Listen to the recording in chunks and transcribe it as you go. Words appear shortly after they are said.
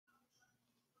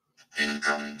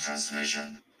Incoming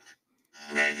transmission.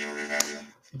 Radio Rebellion.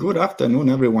 Good afternoon,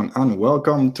 everyone, and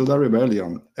welcome to The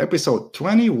Rebellion, episode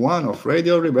 21 of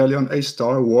Radio Rebellion, a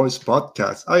Star Wars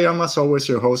podcast. I am, as always,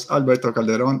 your host, Alberto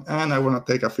Calderon, and I want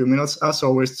to take a few minutes, as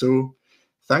always, to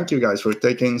thank you guys for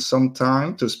taking some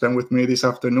time to spend with me this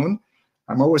afternoon.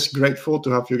 I'm always grateful to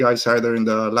have you guys either in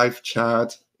the live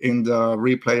chat, in the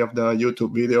replay of the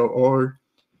YouTube video, or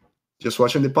just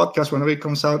watching the podcast whenever it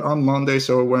comes out on Monday.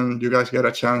 So when you guys get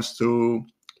a chance to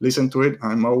listen to it,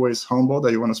 I'm always humbled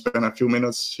that you want to spend a few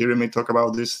minutes hearing me talk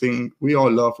about this thing we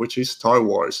all love, which is Star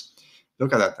Wars.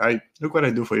 Look at that. Look what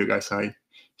I do for you guys. I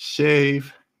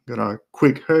shave, got a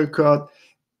quick haircut.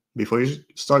 Before you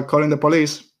start calling the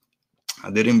police, I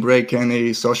didn't break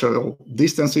any social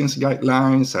distancing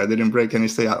guidelines. I didn't break any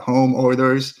stay-at-home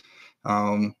orders.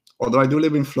 Although I do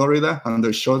live in Florida, and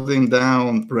they're shutting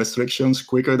down restrictions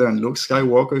quicker than Luke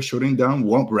Skywalker shooting down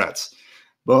womp rats.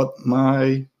 But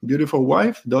my beautiful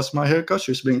wife does my haircut.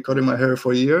 She's been cutting my hair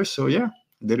for years. So yeah,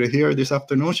 did it here this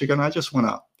afternoon. I just want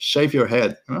to shave your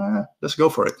head. Let's go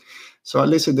for it. So at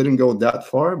least it didn't go that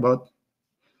far, but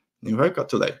new haircut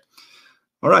today.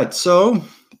 All right, so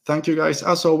thank you guys,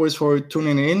 as always, for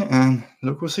tuning in. And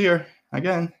look who's here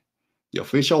again, the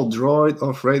official droid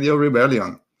of Radio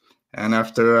Rebellion. And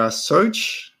after a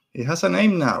search, it has a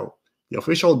name now. The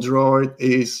official droid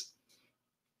is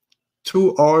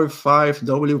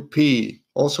 2R5WP,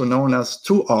 also known as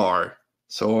 2R.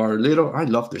 So I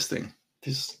love this thing.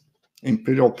 This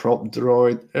Imperial prop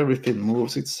droid, everything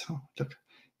moves. It's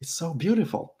so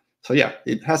beautiful. So yeah,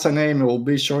 it has a name. It will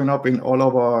be showing up in all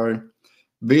of our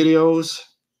videos.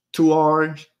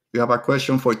 2R. If you have a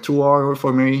question for 2R or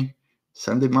for me,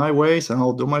 send it my ways and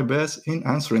I'll do my best in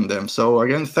answering them. So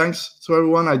again, thanks to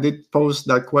everyone. I did post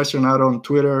that question out on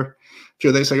Twitter a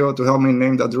few days ago to help me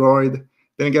name the droid.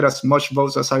 Didn't get as much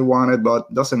votes as I wanted,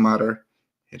 but doesn't matter.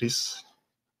 It is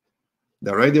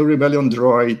the Radio Rebellion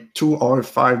droid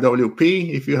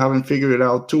 2R5WP. If you haven't figured it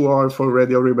out, 2R for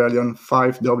Radio Rebellion,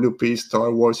 5WP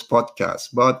Star Wars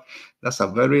podcast. But that's a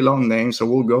very long name, so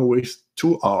we'll go with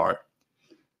 2R.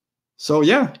 So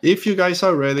yeah, if you guys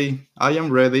are ready, I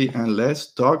am ready, and let's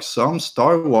talk some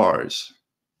Star Wars.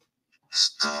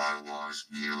 Star Wars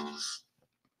news.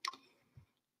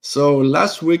 So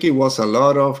last week it was a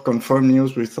lot of confirmed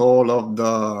news with all of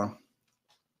the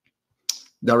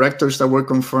directors that were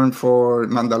confirmed for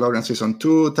Mandalorian Season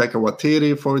 2, Taika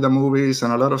Waititi for the movies,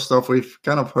 and a lot of stuff we've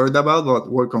kind of heard about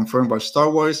but were confirmed by Star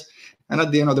Wars. And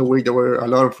at the end of the week, there were a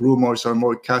lot of rumors or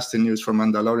more casting news for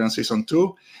Mandalorian Season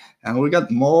 2. And we got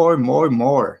more.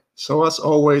 So as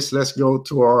always, let's go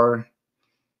to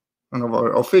one of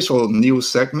our official news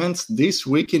segments, This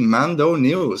Week in Mando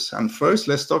News. And first,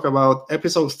 let's talk about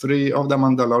Episode 3 of the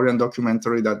Mandalorian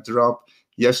documentary that dropped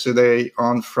yesterday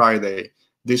on Friday.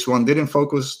 This one didn't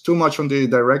focus too much on the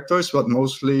directors, but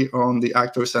mostly on the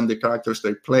actors and the characters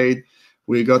they played.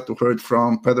 We got to hear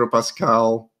from Pedro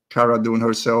Pascal, Cara Dune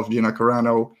herself, Gina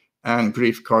Carano, and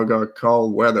Grief Karga,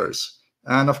 Carl Weathers.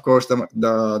 And of course,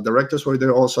 the directors were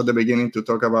there also at the beginning to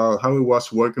talk about how it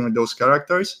was working with those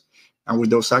characters and with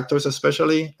those actors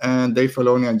especially. And Dave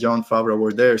Filoni and Jon Favreau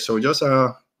were there. So just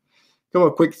a couple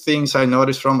of quick things I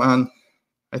noticed from, and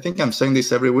I think I'm saying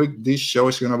this every week, this show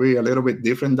is going to be a little bit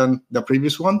different than the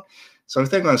previous one. So I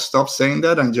think I'm going to stop saying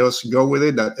that and just go with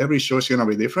it, that every show is going to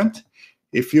be different.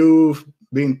 If you've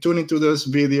been tuning to those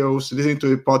videos, listening to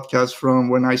the podcast from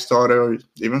when I started, or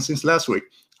even since last week,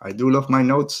 I do love my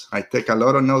notes. I take a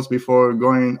lot of notes before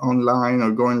going online or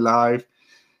going live.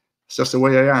 It's just the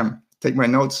way I am. Take my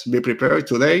notes, be prepared.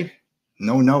 Today,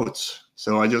 no notes.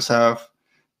 So I just have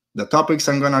the topics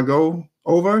I'm going to go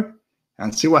over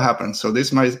and see what happens. So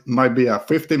this might be a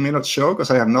 15-minute show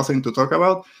because I have nothing to talk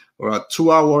about, or a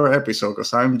 2-hour episode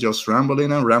because I'm just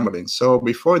rambling. So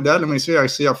before that, let me see. I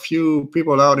see a few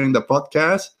people out in the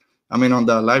podcast. On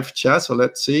the live chat. So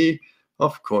let's see.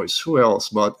 Of course, who else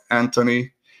but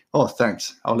Anthony? Oh,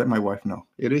 thanks. I'll let my wife know.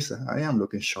 I am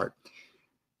looking sharp.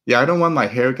 Yeah, I don't want my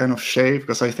hair kind of shaved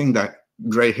because I think that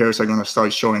gray hairs are going to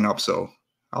start showing up. So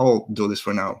I'll do this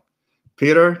for now.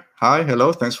 Peter, hi,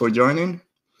 hello. Thanks for joining.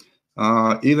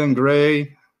 Eden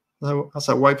Gray, as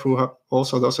a wife who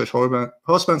also does a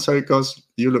husband circus,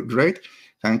 you look great.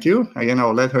 Thank you. Again,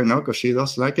 I'll let her know because she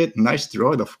does like it. Nice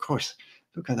droid, of course.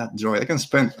 Look at that droid.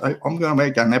 I'm going to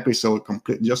make an episode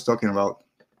complete just talking about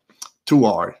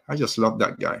 2R. I just love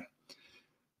that guy.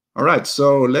 All right,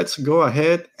 so let's go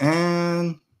ahead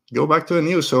and go back to the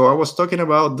news. So I was talking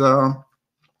about the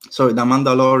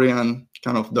Mandalorian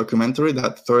kind of documentary,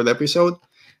 that third episode,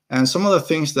 and some of the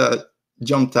things that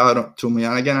jumped out to me.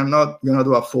 And again, I'm not going to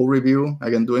do a full review.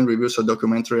 Again, doing reviews of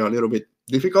documentary are a little bit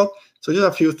difficult. So just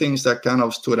a few things that kind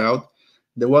of stood out.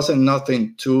 There wasn't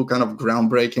nothing too kind of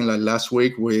groundbreaking like last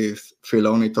week with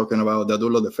Filoni talking about the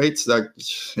Duel of the Fates. That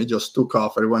it just took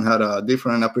off. Everyone had a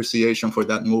different appreciation for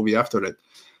that movie after it.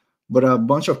 But a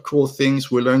bunch of cool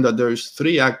things. We learned that there's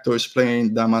 3 actors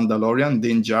playing The Mandalorian.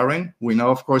 Din Djarin. We know,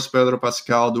 of course, Pedro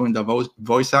Pascal doing the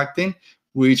voice acting,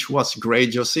 which was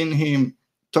great. Just seeing him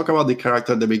talk about the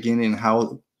character at the beginning,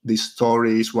 how the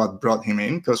story is what brought him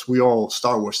in. Because we all,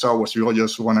 Star Wars. We all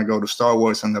just want to go to Star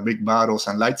Wars and the big battles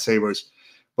and lightsabers.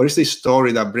 But it's the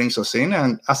story that brings us in.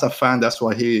 And as a fan, that's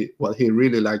what he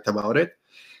really liked about it.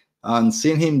 And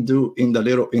seeing him do in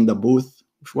the booth,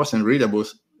 which wasn't really a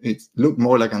booth, it looked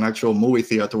more like an actual movie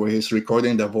theater where he's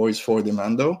recording the voice for the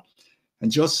Mando.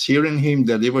 And just hearing him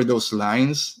deliver those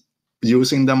lines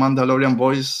using the Mandalorian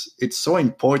voice, it's so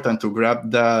important to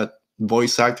grab that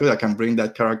voice actor that can bring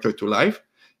that character to life.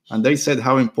 And they said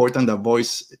how important the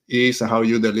voice is and how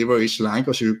you deliver each line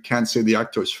because you can't see the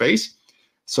actor's face.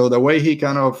 So the way he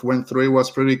kind of went through it was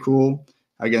pretty cool.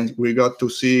 Again, we got to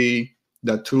see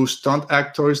the 2 stunt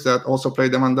actors that also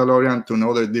played the Mandalorian to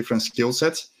know their different skill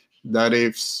sets. That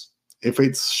if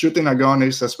it's shooting a gun,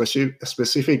 it's a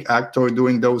specific actor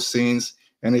doing those scenes.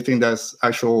 Anything that's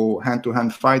actual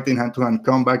hand-to-hand fighting, hand-to-hand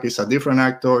combat is a different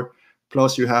actor.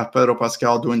 Plus, you have Pedro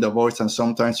Pascal doing the voice and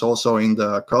sometimes also in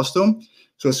the costume.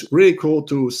 So it's really cool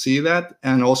to see that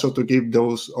and also to give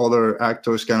those other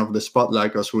actors kind of the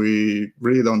spotlight because we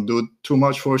really don't do too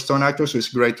much for stunt actors. So it's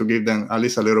great to give them at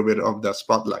least a little bit of the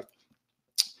spotlight.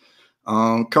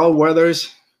 Carl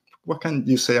Weathers, what can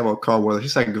you say about Carl Weathers?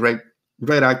 He's a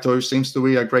great actor, seems to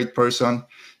be a great person.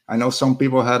 I know some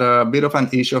people had a bit of an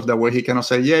issue of the way he kind of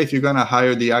said, yeah, if you're going to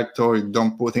hire the actor,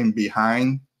 don't put him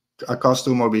behind a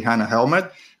costume or behind a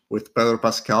helmet with Pedro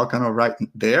Pascal kind of right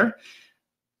there.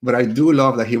 But I do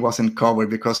love that he wasn't covered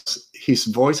because his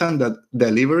voice and the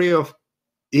delivery of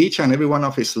each and every one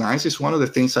of his lines is one of the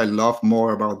things I love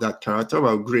more about that character,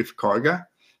 about Griff Karga.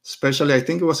 Especially, I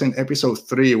think it was in episode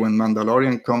 3 when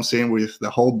Mandalorian comes in with the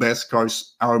whole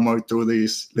Beskar's armor to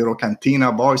this little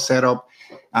cantina bar setup.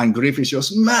 And Griff is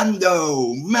just,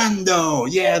 Mando,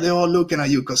 yeah, they're all looking at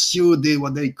you because you did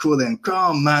what they couldn't.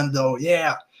 Come, Mando,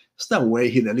 yeah. It's the way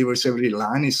he delivers every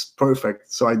line is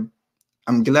perfect. So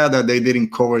I'm glad that they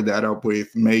didn't cover that up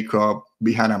with makeup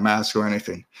behind a mask or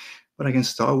anything. But again,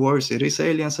 Star Wars, it is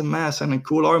aliens and masks and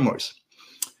cool armors.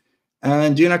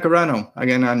 And Gina Carano,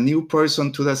 again, a new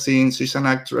person to the scene. She's an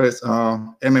actress,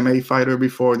 MMA fighter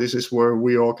before. This is where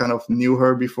we all kind of knew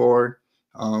her before.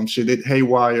 She did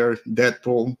Haywire,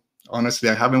 Deadpool. Honestly,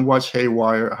 I haven't watched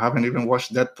Haywire. I haven't even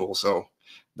watched Deadpool, so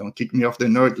don't kick me off the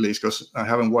nerd list because I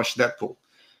haven't watched Deadpool.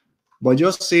 But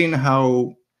just seeing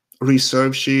how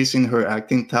reserved she is in her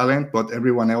acting talent, but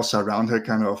everyone else around her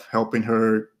kind of helping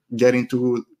her get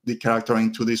into the character,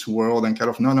 into this world, and kind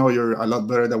of, no, you're a lot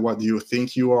better than what you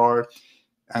think you are.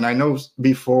 And I know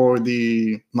before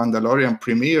the Mandalorian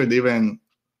premiered, even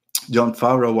Jon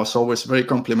Favreau was always very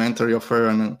complimentary of her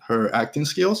and her acting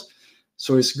skills.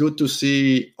 So it's good to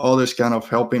see others kind of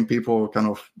helping people kind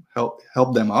of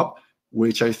help them up,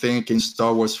 which I think in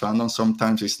Star Wars fandom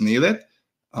sometimes is needed.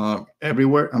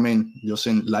 Everywhere, I mean, just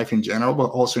in life in general, but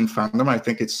also in fandom. I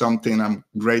think it's something I'm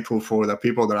grateful for. The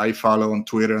people that I follow on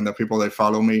Twitter and the people that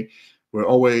follow me, we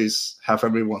always have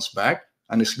everyone's back.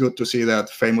 And it's good to see that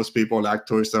famous people,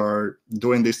 actors that are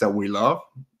doing this that we love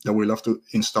to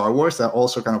in Star Wars, that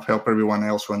also kind of help everyone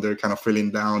else when they're kind of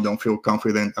feeling down, don't feel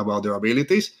confident about their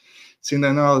abilities. Seeing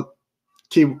that now,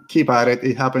 keep at it.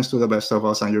 It happens to the best of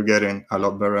us and you're getting a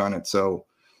lot better on it. So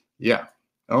yeah.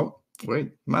 Oh,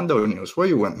 wait, Mando news. Where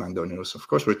you went, Mando news? Of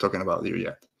course, we're talking about you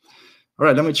yet. All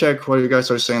right, let me check what you guys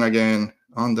are saying again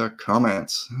on the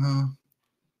comments.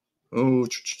 So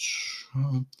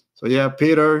yeah,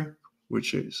 Peter,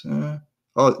 which is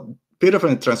Peter from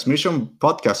the Transmission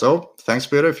Podcast. Oh, thanks,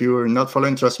 Peter. If you're not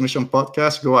following Transmission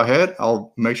Podcast, go ahead.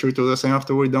 I'll make sure to do the same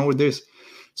after we're done with this.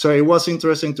 So it was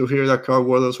interesting to hear that Carl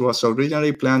Weathers was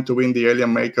originally planned to be in the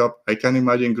alien makeup. I can't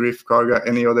imagine Griff Karga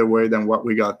any other way than what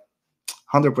we got.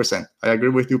 100%. I agree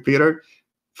with you, Peter.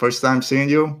 First time seeing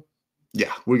you.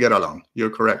 Yeah, we get along. You're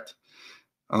correct.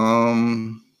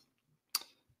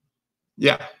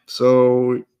 Yeah,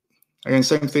 so again,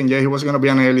 same thing. Yeah, he was going to be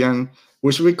an alien,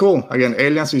 which would be cool. Again,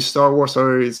 aliens in Star Wars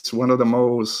it's one of the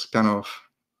most kind of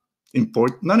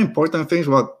not important things,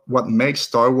 but what makes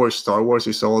Star Wars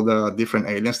is all the different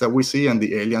aliens that we see, and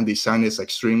the alien design is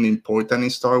extremely important in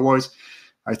Star Wars.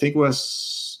 I think it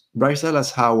was Bryce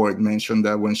Dallas Howard mentioned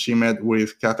that when she met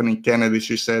with Kathleen Kennedy,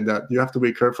 she said that you have to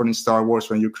be careful in Star Wars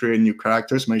when you create new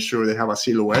characters. Make sure they have a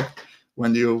silhouette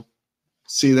when you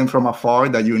see them from afar,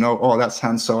 that you know, oh, that's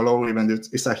Han Solo, even if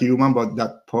it's a human, but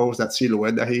that pose, that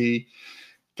silhouette that he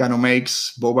kind of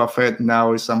makes Boba Fett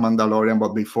now is a Mandalorian.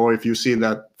 But before, if you see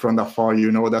that from afar,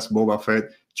 you know that's Boba Fett,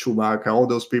 Chewbacca, all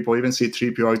those people, even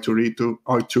C-3PO,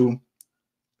 R2,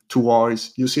 two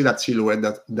R's, you see that silhouette,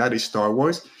 that is Star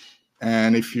Wars.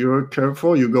 And if you're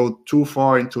careful, you go too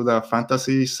far into the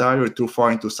fantasy side or too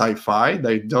far into sci-fi,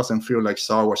 that it doesn't feel like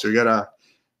Star Wars. You get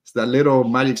that little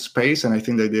magic space, and I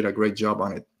think they did a great job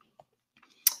on it.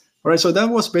 All right, so that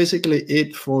was basically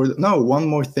it for... No, one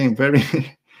more thing, very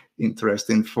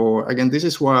interesting. Again, this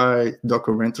is why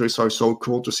documentaries are so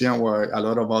cool to see, and why a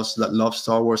lot of us that love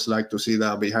Star Wars like to see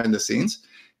that behind the scenes,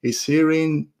 is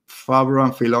hearing Favreau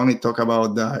and Filoni talk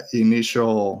about the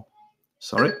initial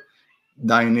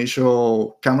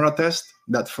camera test,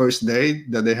 that first day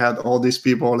that they had all these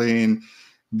people in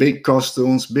big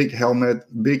costumes, big helmet,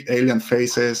 big alien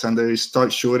faces, and they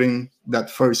start shooting that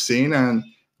first scene, and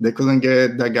they couldn't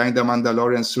get the guy in the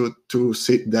Mandalorian suit to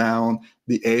sit down.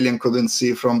 The alien couldn't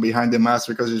see from behind the mask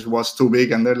because it was too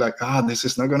big, and they're like, this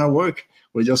is not gonna work.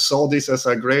 We just saw this as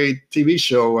a great TV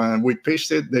show, and we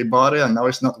pitched it, they bought it, and now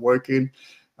it's not working.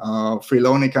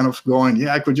 Filoni kind of going,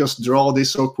 yeah, I could just draw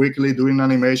this so quickly, doing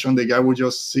animation. The guy would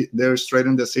just sit there straight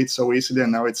in the seat so easily,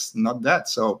 and now it's not that.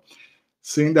 So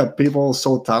seeing that people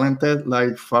so talented like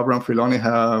Favreau and Filoni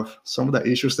have some of the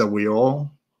issues that we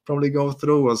all probably go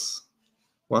through was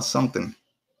something.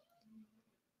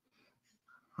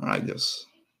 All right,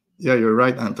 yeah, you're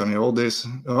right, Anthony. All this,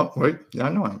 oh, wait, yeah,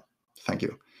 no, thank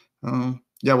you.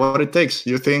 Yeah, what it takes.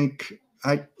 You think,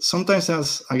 sometimes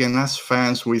as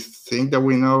fans, we think that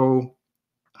we know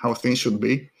how things should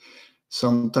be.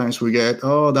 Sometimes we get,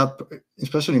 that,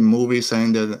 especially in movies,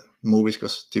 saying that movies,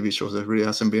 because TV shows, there really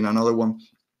hasn't been another one.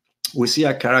 We see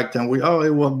a character and it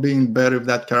would have been better if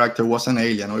that character was an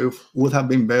alien, or it would have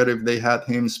been better if they had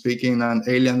him speaking an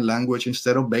alien language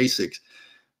instead of basics.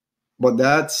 But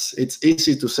it's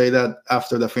easy to say that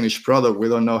after the finished product. We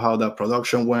don't know how that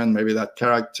production went. Maybe that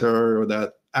character or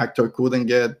that actor couldn't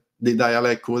get the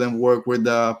dialect, couldn't work with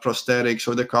the prosthetics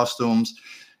or the costumes.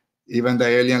 Even the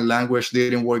alien language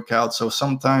didn't work out. So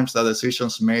sometimes the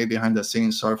decisions made behind the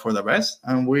scenes are for the best.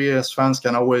 And we as fans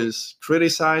can always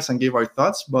criticize and give our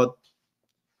thoughts, but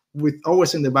with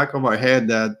always in the back of our head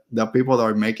that the people that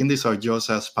are making this are just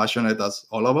as passionate as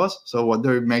all of us. So what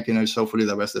they're making is hopefully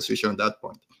the best decision at that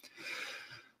point.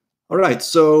 All right,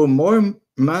 so more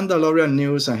Mandalorian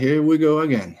news, and here we go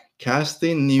again.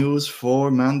 Casting news for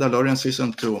Mandalorian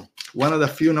Season 2. One of the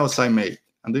few notes I made,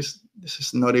 and this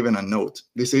is not even a note.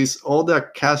 This is all the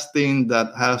casting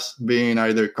that has been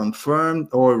either confirmed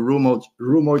or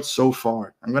rumored so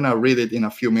far. I'm going to read it in a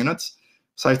few minutes.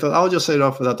 So I thought I'll just say it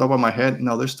off the top of my head.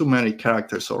 No, there's too many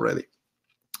characters already.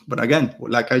 But again,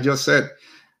 like I just said,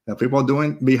 the people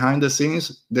doing behind the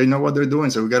scenes, they know what they're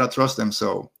doing, so we gotta trust them.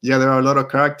 So yeah, there are a lot of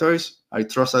characters. I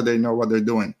trust that they know what they're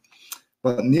doing.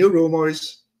 But new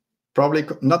rumors, probably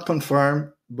not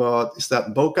confirmed, but it's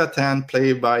that Bo-Katan,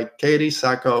 played by Katee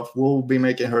Sachkoff, will be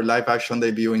making her live-action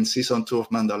debut in Season 2 of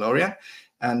Mandalorian.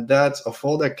 And that's, of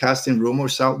all the casting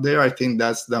rumors out there, I think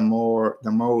that's the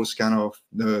most kind of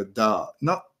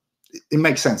it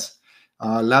makes sense.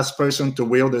 Last person to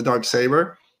wield the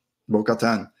Darksaber,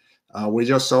 Bo-Katan. We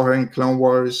just saw her in Clone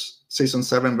Wars Season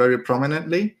 7 very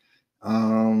prominently.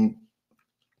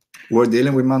 We're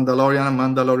dealing with Mandalorian and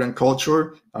Mandalorian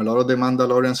culture. A lot of the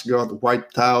Mandalorians got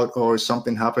wiped out or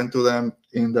something happened to them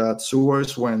in the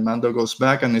sewers when Mando goes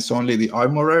back, and it's only the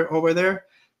armorer over there.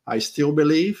 I still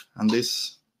believe, and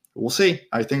this, we'll see.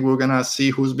 I think we're going to see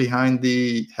who's behind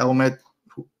the helmet,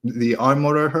 the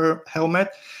armorer helmet.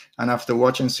 And after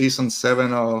watching Season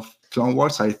 7 of Clone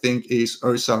Wars, I think is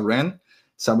Ursa Wren,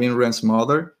 Sabine Wren's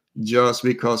mother, just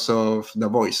because of the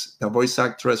voice. The voice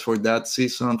actress for that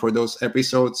season, for those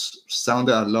episodes,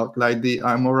 sounded a lot like the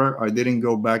armorer. I didn't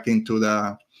go back into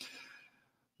the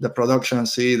production and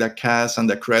see the cast and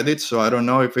the credits, so I don't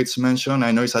know if it's mentioned.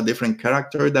 I know it's a different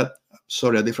character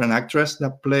a different actress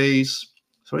that plays.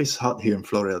 Sorry, it's hot here in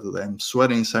Florida today. I'm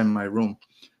sweating inside my room.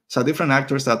 It's a different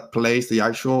actress that plays the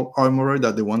actual armorer,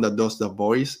 that the one that does the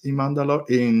voice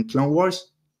in Clone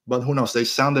Wars. But who knows? They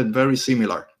sounded very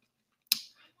similar.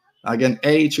 Again,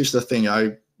 age is the thing.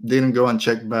 I didn't go and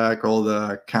check back all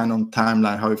the canon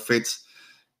timeline, how it fits.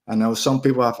 I know some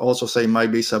people have also said it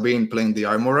might be Sabine playing the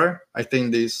armorer. I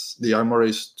think the armorer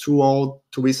is too old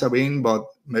to be Sabine, but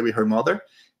maybe her mother.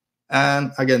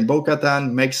 And again,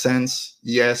 Bo-Katan makes sense.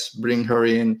 Yes, bring her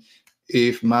in.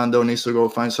 If Mando needs to go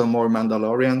find some more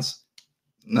Mandalorians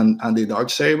and the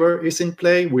Darksaber is in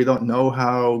play, we don't know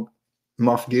how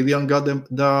Moff Gideon got the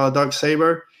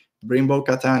Darksaber. Bring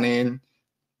Bo-Katan in.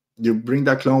 you bring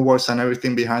the Clone Wars and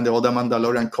everything behind it, all the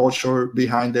Mandalorian culture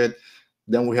behind it.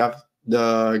 Then we have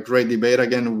the great debate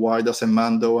again, why doesn't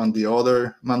Mando and the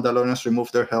other Mandalorians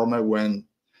remove their helmet when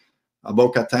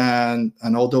Bo-Katan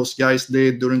and all those guys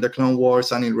did during the Clone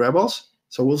Wars and in Rebels?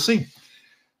 So we'll see.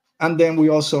 And then we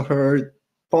also heard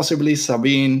possibly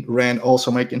Sabine Wren also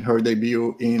making her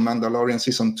debut in Mandalorian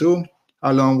Season 2,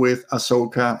 along with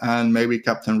Ahsoka and maybe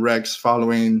Captain Rex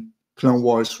following Clone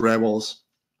Wars Rebels.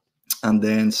 And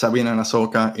then Sabine and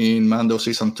Ahsoka in Mando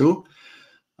Season 2.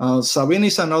 Sabine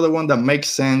is another one that makes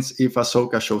sense if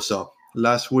Ahsoka shows up.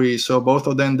 Last we saw both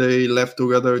of them, they left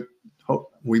together,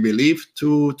 we believe,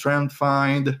 to try and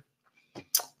find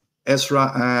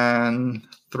Ezra and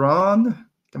Thrawn.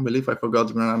 Can't believe I forgot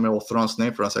to remember Thrawn's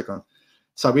name for a second.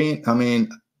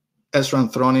 Ezra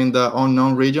and Thrawn in the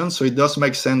unknown region. So it does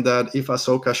make sense that if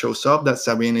Ahsoka shows up, that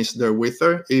Sabine is there with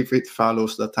her. If it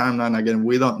follows the timeline, again,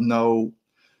 we don't know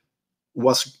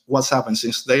what's happened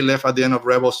since they left at the end of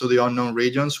Rebels to the unknown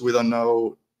regions. We don't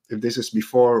know if this is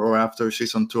before or after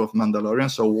Season 2 of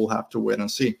Mandalorian, so we'll have to wait and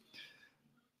see.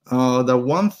 The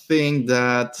one thing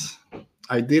that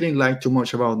I didn't like too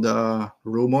much about the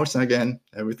rumors, and again,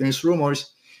 everything is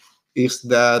rumors, is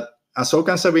that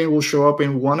Ahsoka and Sabine will show up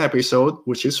in one episode,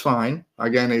 which is fine.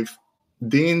 Again, if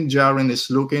Din Djarin is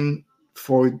looking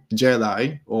for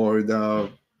Jedi or the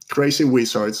crazy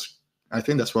wizards, I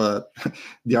think that's what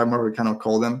the armor kind of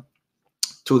call them,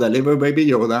 to deliver Baby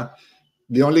Yoda.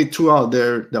 The only two out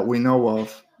there that we know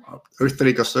of, Earth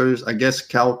 3, because there's, I guess,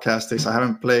 Cal Kestis. I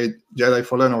haven't played Jedi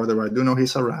Fallen Order, but I do know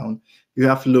he's around. You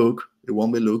have Luke, it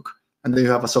won't be Luke, and then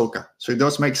you have Ahsoka. So it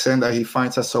does make sense that he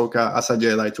finds Ahsoka as a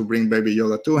Jedi to bring Baby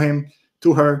Yoda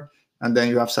to her, and then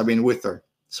you have Sabine with her.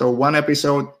 So one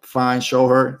episode, fine, show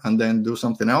her, and then do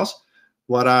something else.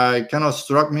 What I kind of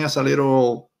struck me as a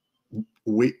little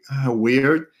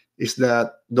weird is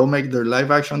that don't make their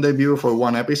live action debut for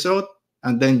one episode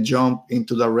and then jump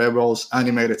into the Rebels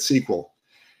animated sequel.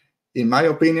 In my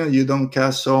opinion, you don't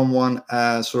cast someone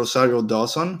as Rosario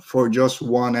Dawson for just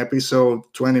one episode,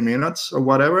 20 minutes or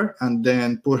whatever, and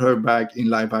then put her back in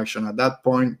live action. At that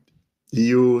point,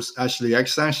 use Ashley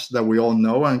Eckstein that we all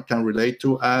know and can relate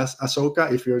to as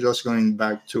Ahsoka if you're just going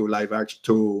back to live action,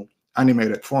 to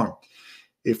animated form.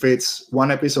 If it's one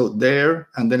episode there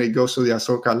and then it goes to the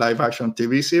Ahsoka live action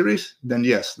TV series, then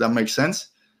yes, that makes sense.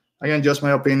 Again, just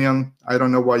my opinion. I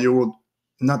don't know why you would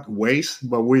not waste,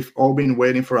 but we've all been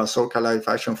waiting for Ahsoka live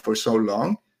action for so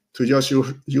long. To just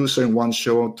use in one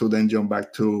show to then jump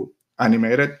back to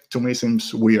animated, to me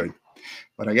seems weird.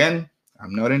 But again,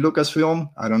 I'm not in Lucasfilm.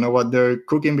 I don't know what they're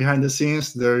cooking behind the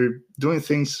scenes. They're doing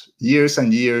things years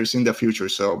and years in the future,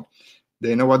 so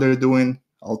they know what they're doing.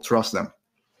 I'll trust them.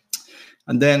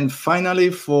 And then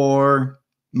finally, for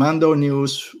Mando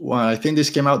news, well, I think this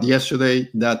came out yesterday,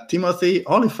 that Timothy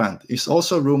Olyphant is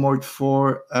also rumored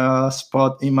for a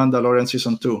spot in Mandalorian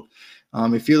Season 2.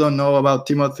 If you don't know about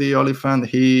Timothy Olyphant,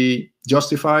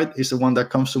 Justified is the one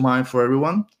that comes to mind for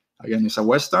everyone. Again, it's a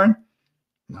Western.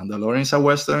 Mandalorian is a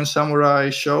Western samurai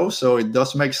show, so it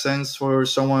does make sense for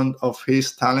someone of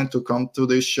his talent to come to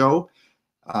this show.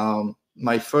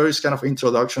 My first kind of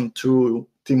introduction to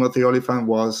Timothy Olyphant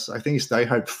was, I think it's Die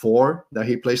Hard 4, that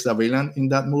he plays the villain in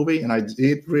that movie, and I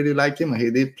did really like him, and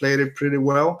he did play it pretty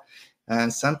well.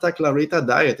 And Santa Clarita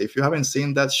Diet, if you haven't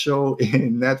seen that show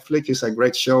in Netflix, it's a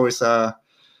great show. It's a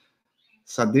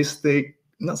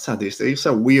it's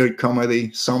a weird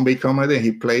comedy, zombie comedy.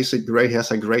 He plays it great. He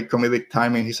has a great comedic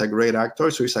timing. He's a great actor,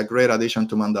 so he's a great addition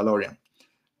to Mandalorian.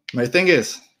 My thing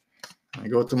is, I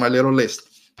go to my little list.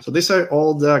 So these are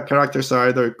all the characters that are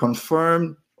either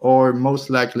confirmed or most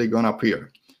likely gonna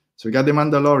appear. So we got the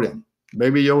Mandalorian,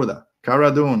 Baby Yoda,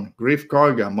 Cara Dune, Grief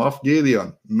Karga, Moff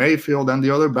Gideon, Mayfield and the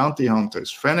other bounty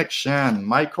hunters, Fennec Shan,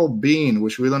 Michael Biehn,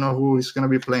 which we don't know who he's gonna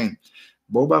be playing,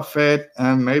 Boba Fett,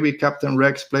 and maybe Captain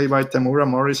Rex played by Tamura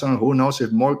Morrison, who knows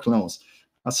if more clones,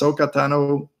 Ahsoka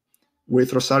Tano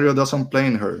with Rosario Dawson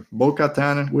playing her,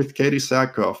 Bo-Katan with Katee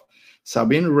Sachkoff,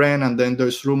 Sabine Wren, and then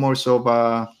there's rumors of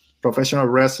professional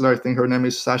wrestler, I think her name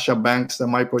is Sasha Banks, that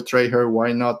might portray her.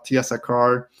 Why not Tia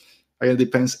Sakar? It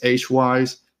depends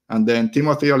age-wise. And then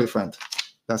Timothy Olyphant.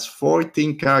 That's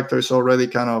 14 characters already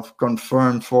kind of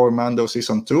confirmed for Mando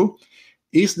Season 2.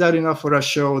 Is that enough for a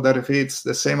show that if it's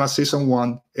the same as Season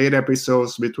 1, 8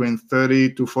 episodes between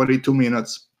 30 to 42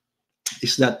 minutes,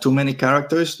 is that too many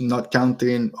characters, not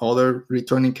counting other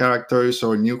returning characters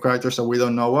or new characters that we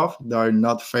don't know of, that are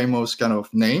not famous kind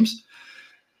of names?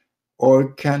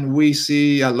 Or can we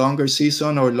see a longer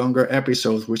season or longer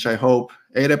episodes, which I hope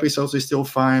 8 episodes is still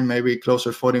fine, maybe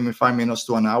closer 45 minutes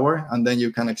to an hour, and then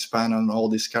you can expand on all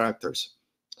these characters.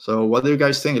 So what do you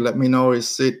guys think? Let me know.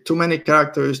 Is it too many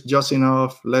characters, just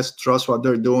enough? Let's trust what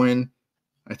they're doing.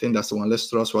 I think that's the one. Let's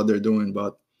trust what they're doing.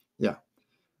 But yeah.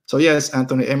 So yes,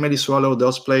 Anthony, Emily Swallow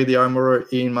does play the armorer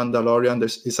in Mandalorian.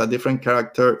 It's a different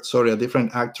character, a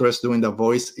different actress doing the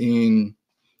voice in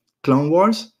Clone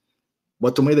Wars.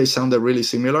 But to me, they sounded really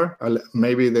similar.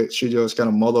 Maybe that she just kind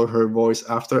of modeled her voice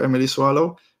after Emily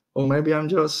Swallow. Or maybe I'm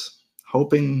just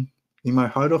hoping in my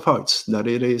heart of hearts that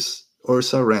it is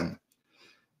Ursa Wren.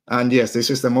 And yes, this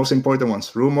is the most important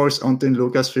ones. Rumors until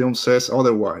Lucasfilm says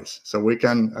otherwise. So we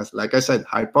can, like I said,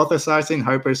 hypothesize in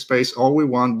hyperspace all we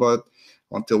want, but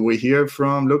until we hear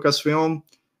from Lucasfilm,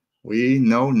 we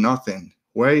know nothing.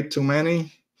 Way too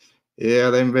many? Yeah,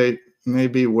 they may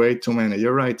be way too many.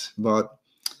 You're right. But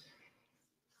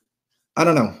I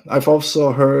don't know. I've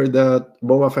also heard that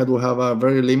Boba Fett will have a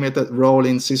very limited role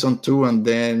in season 2 and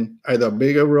then either a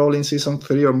bigger role in season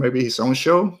 3 or maybe his own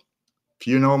show. If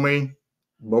you know me,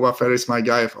 Boba Fett is my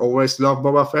guy. I've always loved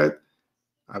Boba Fett.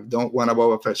 I don't want a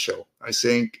Boba Fett show. I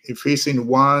think if he's in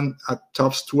one at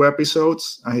tops 2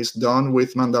 episodes and he's done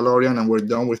with Mandalorian and we're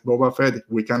done with Boba Fett,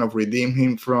 we kind of redeem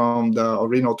him from the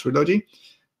original trilogy,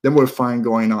 then we're fine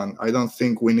going on. I don't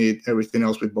think we need everything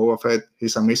else with Boba Fett.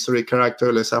 He's a mystery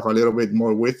character. Let's have a little bit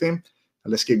more with him.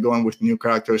 And let's keep going with new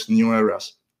characters, new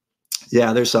eras.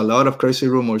 Yeah, there's a lot of crazy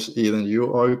rumors, Eden.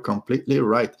 You are completely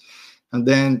right. And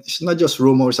then it's not just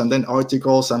rumors, and then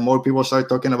articles, and more people start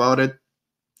talking about it.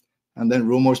 And then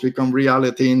rumors become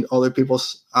reality in other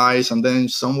people's eyes. And then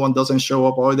someone doesn't show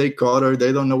up, or they caught her.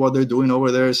 They don't know what they're doing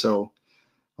over there. So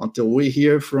until we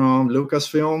hear from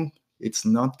Lucasfilm, it's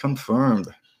not confirmed.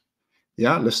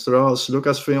 Yeah, let's trust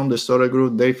Lucasfilm, the story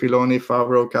group, Dave Filoni,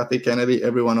 Favreau, Kathy Kennedy,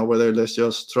 everyone over there. Let's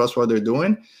just trust what they're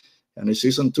doing. And if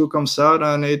season 2 comes out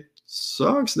and it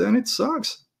sucks, then it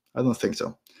sucks. I don't think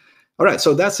so. All right,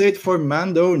 so that's it for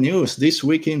Mando news, this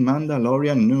week in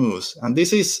Mandalorian news. And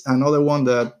this is another one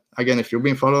that, again, if you've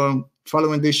been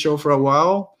following this show for a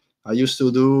while, I used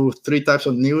to do 3 types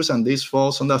of news, and this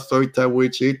falls on the 3rd type,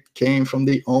 which it came from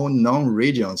the unknown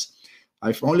regions.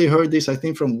 I've only heard this, I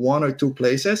think, from 1 or 2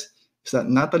 places, is that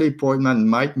Natalie Portman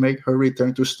might make her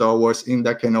return to Star Wars in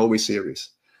the Kenobi series.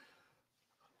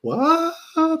 What?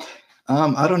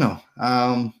 I don't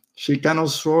know. She kind of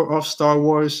swore off Star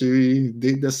Wars. She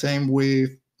did the same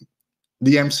with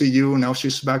the MCU. Now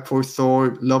she's back for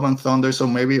Thor, Love and Thunder. So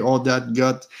maybe all that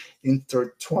got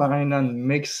intertwined and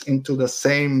mixed into the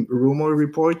same rumor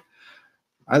report.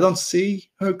 I don't see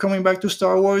her coming back to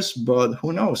Star Wars, but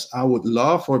who knows? I would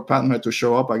love for Padme to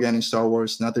show up again in Star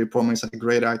Wars. Natalie Portman is a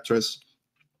great actress.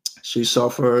 She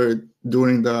suffered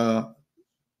during the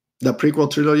prequel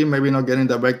trilogy, maybe not getting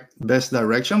the best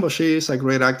direction, but she is a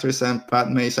great actress, and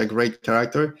Padme is a great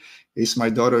character. It's my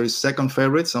daughter's 2nd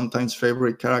favorite, sometimes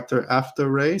favorite character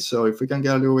after Rey. So if we can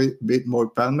get a little bit more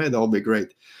Padme, that'll be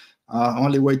great.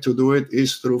 Only way to do it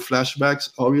is through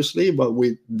flashbacks, obviously, but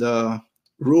with the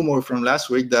rumor from last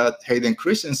week that Hayden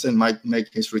Christensen might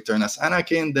make his return as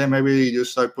Anakin, then maybe you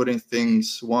start putting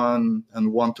things one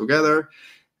and one together,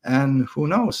 and who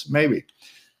knows, maybe.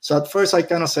 So at first I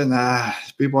kind of said,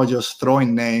 people are just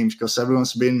throwing names because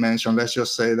everyone's been mentioned. Let's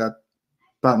just say that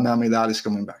Padme Amidala is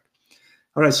coming back.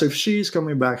 All right, so if she's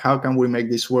coming back, how can we make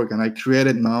this work? And I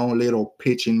created my own little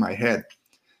pitch in my head.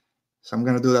 So I'm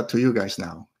going to do that to you guys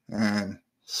now. And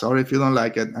sorry if you don't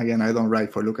like it. Again, I don't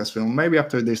write for Lucasfilm. Maybe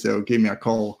after this, they'll give me a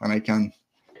call and I can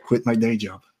quit my day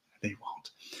job. They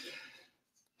won't.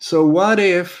 So what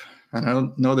if, and I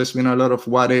know there's been a lot of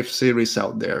what if series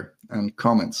out there and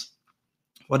comments.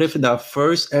 What if the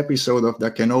first episode of the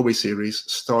Kenobi series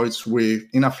starts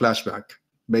in a flashback,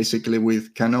 basically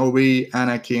with Kenobi,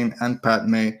 Anakin, and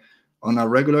Padme on a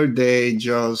regular day,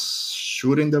 just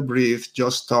shooting the breeze,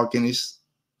 just talking. Is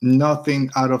nothing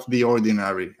out of the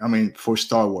ordinary. I mean, for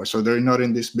Star Wars. So they're not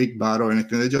in this big battle or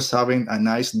anything. They're just having a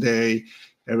nice day.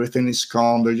 Everything is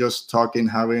calm. They're just talking,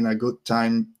 having a good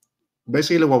time.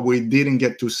 Basically, what we didn't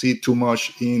get to see too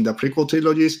much in the prequel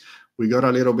trilogies, we got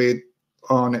a little bit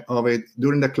of it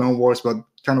during the Clone Wars, but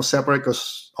kind of separate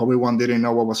because Obi-Wan didn't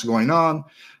know what was going on.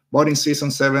 But in season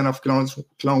 7 of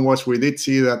Clone Wars, we did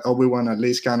see that Obi-Wan at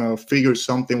least kind of figured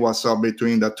something was up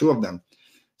between the 2 of them.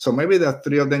 So maybe the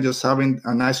 3 of them just having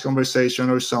a nice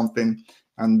conversation or something,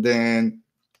 and then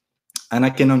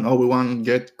Anakin and Obi-Wan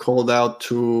get called out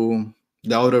to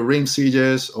the Outer Rim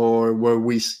sieges, or where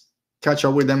we catch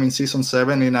up with them in season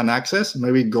 7 in an access,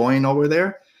 maybe going over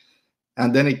there.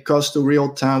 And then it cuts to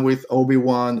real time with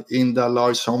Obi-Wan in the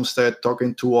large homestead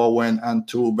talking to Owen and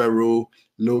to Beru.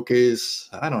 Luke is,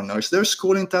 I don't know, is there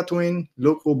school in Tatooine?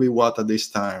 Luke will be what at this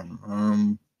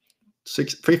time?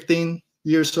 15,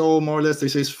 years old, more or less.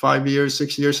 This is 5 years,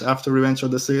 6 years after Revenge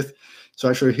of the Sith. So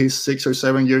actually, he's 6 or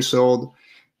 7 years old.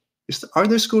 Are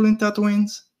they school in Tatooine?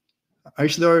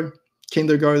 Is there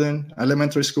kindergarten,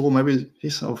 elementary school? Maybe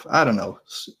he's off. I don't know.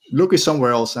 Luke is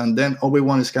somewhere else, and then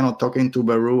Obi-Wan is kind of talking to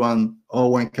Beru and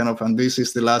Owen, kind of. And this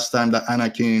is the last time that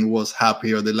Anakin was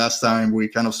happy, or the last time we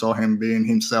kind of saw him being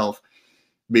himself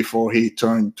before he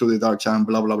turned to the dark side,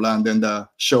 blah blah blah. And then the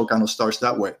show kind of starts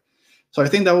that way. So I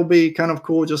think that would be kind of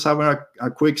cool, just having a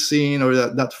quick scene, or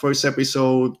that first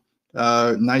episode,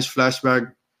 nice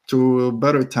flashback to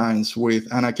better times with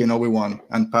Anakin, Obi-Wan,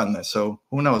 and Padme. So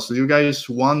who knows? Do you guys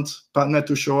want Padme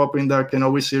to show up in the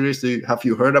Kenobi series? Have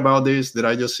you heard about this? Did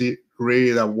I just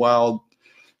read a wild,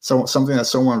 something that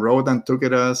someone wrote and took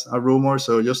it as a rumor?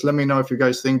 So just let me know if you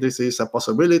guys think this is a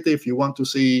possibility, if you want to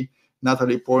see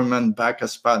Natalie Portman back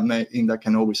as Padme in the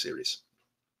Kenobi series.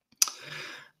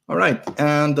 All right,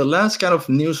 and the last kind of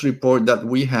news report that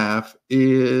we have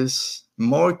is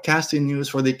more casting news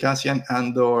for the Cassian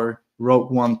Andor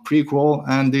Rogue One prequel,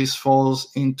 and this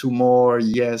falls into more,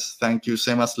 yes, thank you,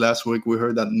 same as last week. We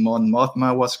heard that Mon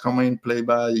Mothma was coming, played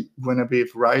by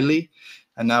Genevieve Riley,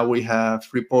 and now we have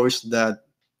reports that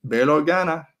Bail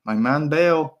Organa, my man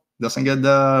Bail, doesn't get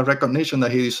the recognition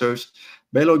that he deserves.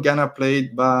 Bail Organa,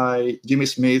 played by Jimmy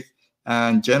Smith,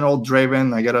 and General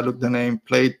Draven, I gotta look the name,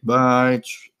 played by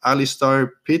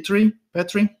Alistair Petrie,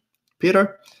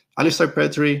 Alistair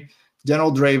Petrie,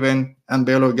 General Draven, and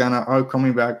Bail Organa are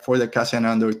coming back for the Cassian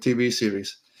Andor TV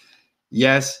series.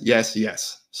 Yes, yes,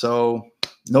 yes. So,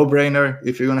 no brainer.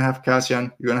 If you're gonna have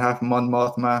Cassian, you're gonna have Mon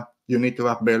Mothma, you need to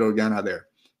have Bail Organa there.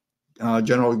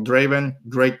 General Draven,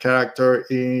 great character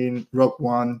in Rogue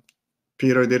One.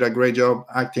 Peter did a great job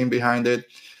acting behind it.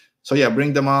 So yeah,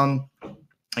 bring them on.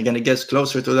 Again, it gets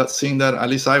closer to that scene that at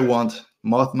least I want.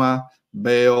 Mothma,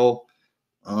 Bail,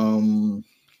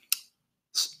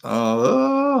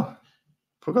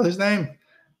 forgot his name.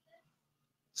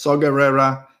 Saw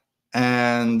Gerrera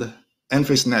and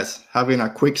Enfys Nest having a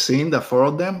quick scene, the four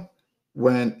of them,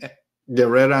 when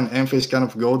Gerrera and Enfys kind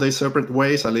of go their separate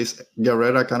ways. At least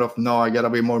Gerrera kind of, no, I gotta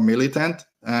be more militant,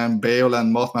 and Bail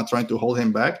and Mothma trying to hold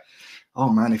him back. Oh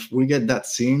man, if we get that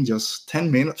scene, just 10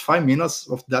 minutes, 5 minutes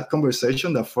of that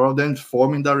conversation, the four of them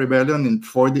forming the rebellion in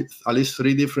at least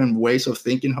 3 different ways of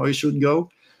thinking how it should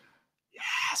go.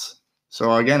 Yes.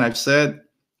 So again, I've said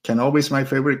Kenobi is my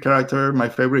favorite character, my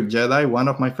favorite Jedi, one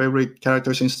of my favorite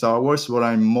characters in Star Wars, but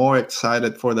I'm more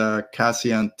excited for the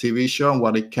Cassian TV show and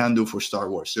what it can do for Star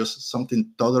Wars. Just something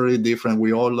totally different.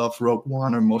 We all love Rogue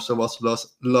One, or most of us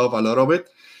love a lot of it.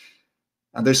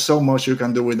 And there's so much you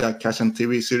can do with that Cassian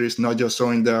TV series, not just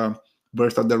showing the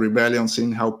birth of the rebellion,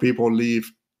 seeing how people live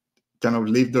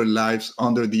their lives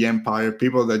under the Empire,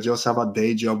 people that just have a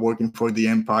day job working for the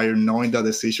Empire, knowing the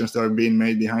decisions that are being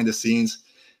made behind the scenes.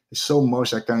 There's so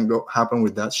much that can happen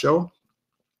with that show.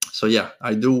 So yeah,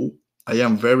 I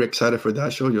am very excited for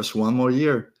that show. Just one more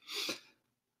year.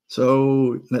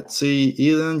 So let's see,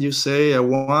 Eden, you say I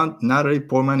want Natalie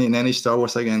Portman in any Star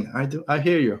Wars again. I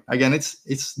hear you. Again,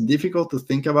 it's difficult to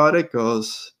think about it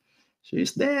because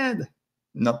she's dead.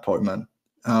 Not Portman.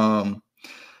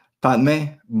 Padme,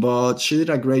 but she did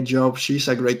a great job. She's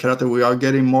a great character. We are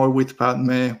getting more with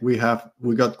Padme. We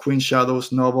got Queen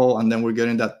Shadow's novel, and then we're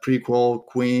getting that prequel,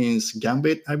 Queen's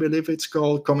Gambit, I believe it's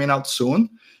called, coming out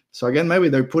soon. So again, maybe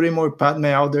they're putting more Padme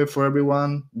out there for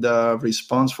everyone. The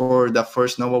response for the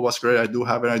first novel was great. I do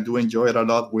have it. I do enjoy it a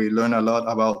lot. We learn a lot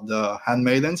about the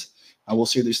Handmaidens, and we'll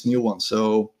see this new one.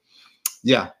 So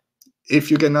yeah, if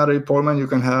you get Natalie Portman, you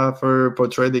can have her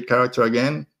portray the character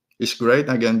again. It's great.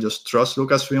 Again, just trust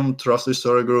Lucasfilm, trust the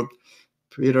story group.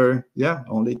 Peter, yeah,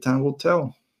 only time will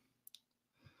tell.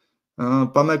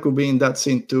 Padme could be in that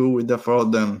scene too with the four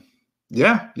of them.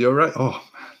 Yeah, you're right. Oh,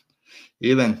 man.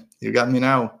 Eden, you got me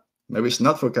now. Maybe it's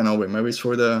not for Kenobi. Maybe it's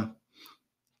for the...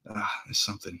 it's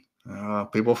something.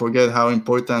 People forget how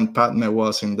important Padme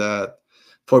was in that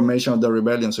formation of the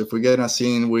rebellion. So if we get a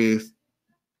scene with...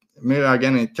 Maybe,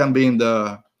 again, it can be in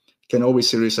the Kenobi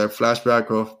series, a flashback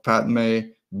of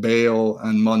Padme, Bail,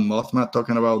 and Mon Mothma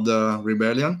talking about the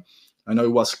rebellion. I know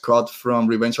it was cut from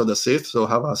Revenge of the Sith, so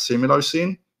have a similar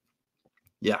scene.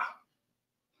 Yeah.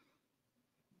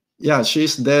 Yeah,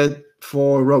 she's dead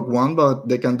for Rogue One, but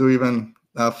they can do even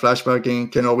a flashback in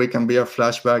Kenobi. Can be a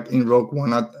flashback in Rogue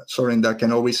One, in the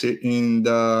Kenobi, in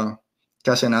the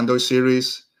Cassian Andor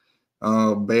series.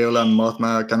 Bail and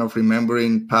Mothma kind of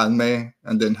remembering Padme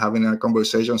and then having a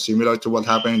conversation similar to what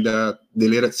happened in the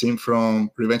deleted scene from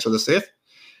Revenge of the Sith.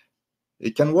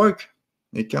 It can work.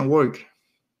 It can work.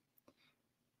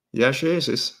 Yeah, she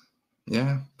is.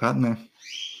 Padme.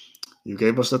 You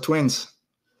gave us the twins.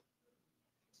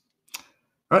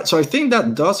 All right, so I think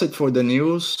that does it for the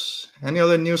news. Any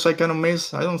other news I kind of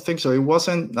missed? I don't think so. It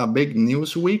wasn't a big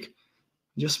news week.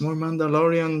 Just more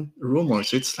Mandalorian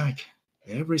rumors. It's like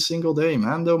every single day,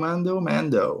 Mando,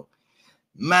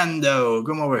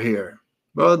 come over here.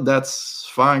 But that's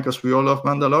fine because we all love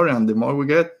Mandalorian. The more we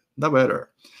get, the better.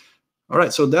 All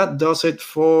right, so that does it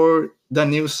for the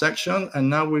news section. And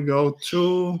now we go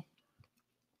to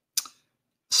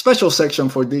special section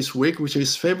for this week, which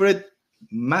is favorite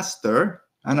master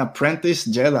and apprentice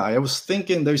Jedi. I was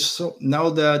thinking now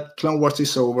that Clone Wars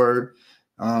is over,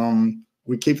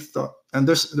 we keep and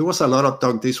there was a lot of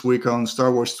talk this week on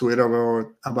Star Wars Twitter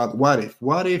about what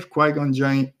if Qui-Gon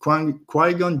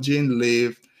Jinn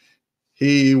lived,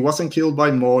 he wasn't killed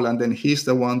by Maul, and then he's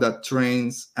the one that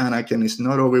trains Anakin. It's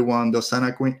not Obi-Wan. Does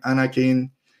Anakin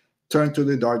turn to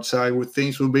the dark side? Would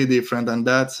things will be different? And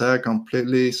that's a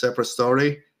completely separate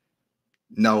story.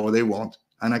 No, they won't.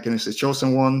 Anakin is the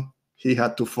chosen one. He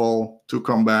had to fall to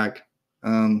come back,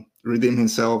 redeem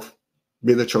himself,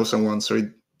 be the chosen one. So it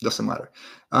doesn't matter.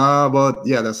 But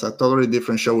yeah, that's a totally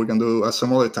different show we can do at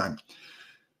some other time.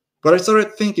 But I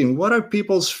started thinking, what are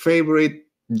people's favorite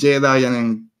Jedi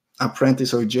and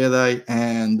Apprentice or Jedi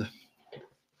and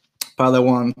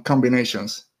Padawan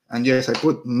combinations? And yes, I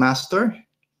put Master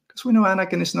because we know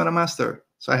Anakin is not a Master.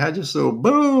 So I had just so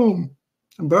boom,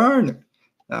 burn.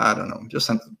 I don't know, just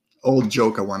an old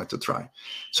joke I wanted to try.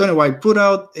 So anyway, I put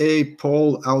out a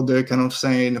poll out there kind of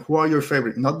saying, who are your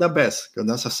favorite, not the best, because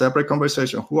that's a separate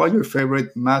conversation. Who are your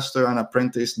favorite Master and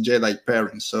Apprentice Jedi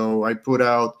pairings? So I put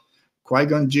out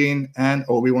Qui-Gon Jinn and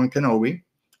Obi-Wan Kenobi,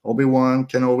 Obi-Wan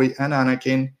Kenobi and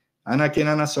Anakin and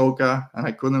Ahsoka, and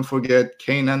I couldn't forget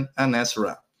Kanan and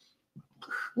Ezra.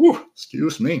 Woo,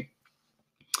 excuse me.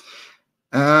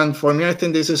 And for me, I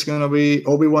think this is going to be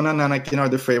Obi-Wan and Anakin are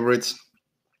the favorites.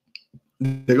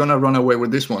 They're going to run away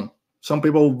with this one. Some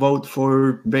people vote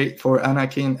for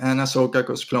Anakin and Ahsoka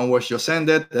because Clone Wars just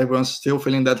ended. Everyone's still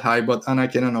feeling that high, but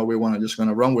Anakin and Obi-Wan are just going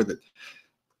to run with it.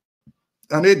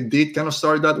 And it did kind of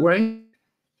start that way.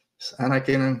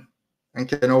 Anakin and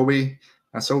Kenobi,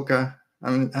 Ahsoka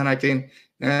and Anakin,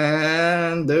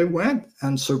 and they went.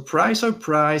 And surprise,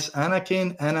 surprise,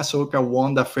 Anakin and Ahsoka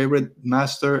won the favorite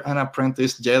Master and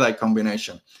Apprentice Jedi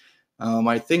combination.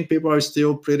 I think people are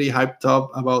still pretty hyped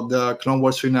up about the Clone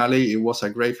Wars finale. It was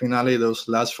a great finale. Those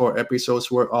last 4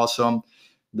 episodes were awesome.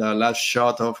 The last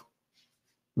shot of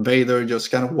Vader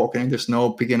just kind of walking in the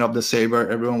snow, picking up the saber.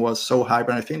 Everyone was so hyped,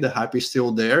 and I think the hype is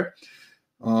still there.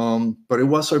 But it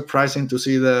was surprising to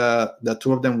see the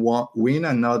two of them win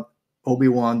and not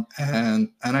Obi-Wan and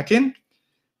Anakin.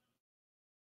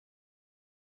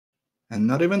 And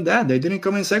not even that, they didn't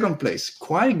come in second place.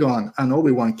 Qui-Gon and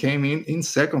Obi-Wan came in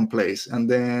second place. And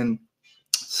then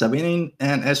Sabine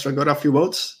and Ezra got a few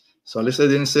votes. So at least they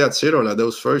didn't stay at zero like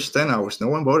those first 10 hours. No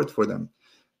one voted for them.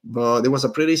 But it was a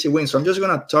pretty easy win. So I'm just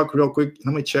going to talk real quick.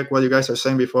 Let me check what you guys are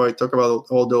saying before I talk about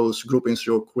all those groupings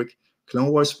real quick.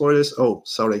 Clone Wars spoilers. Oh,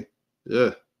 sorry.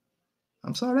 Yeah.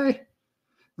 I'm sorry.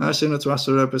 I've seen the last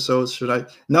 2 episodes. Should I?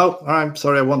 No, I'm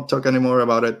sorry. I won't talk anymore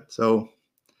about it. So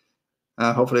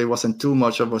hopefully it wasn't too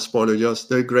much of a spoiler. Just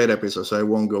they're great episodes, so I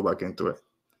won't go back into it.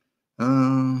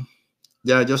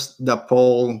 Yeah, just the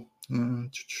poll.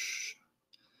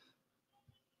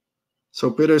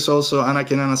 So Peter's also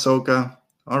Anakin and Ahsoka.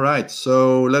 All right,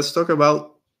 so let's talk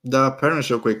about the parents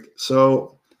real quick.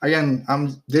 So again,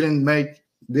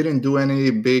 didn't do any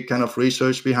big kind of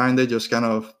research behind it, just kind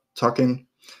of talking.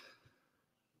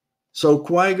 So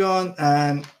Qui-Gon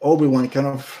and Obi-Wan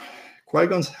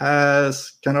Qui-Gon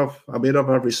has kind of a bit of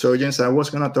a resurgence. I was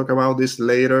going to talk about this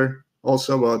later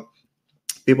also, but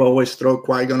people always throw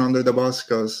Qui-Gon under the bus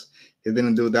because he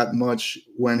didn't do that much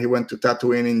when he went to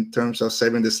Tatooine in terms of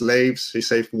saving the slaves. He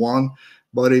saved one.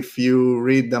 But if you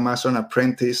read the Master and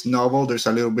Apprentice novel, there's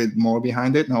a little bit more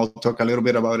behind it, and I'll talk a little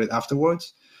bit about it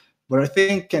afterwards. But I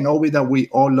think Kenobi that we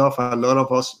all love, a lot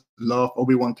of us love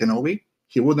Obi-Wan Kenobi.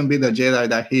 He wouldn't be the Jedi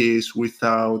that he is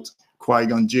without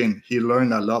Qui-Gon Jinn. He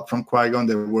learned a lot from Qui-Gon.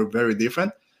 They were very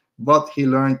different, but he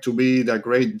learned to be the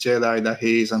great Jedi that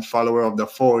he is and follower of the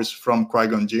Force from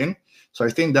Qui-Gon Jinn. So I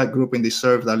think that grouping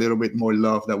deserved a little bit more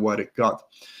love than what it got.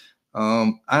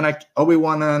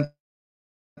 Obi-Wan and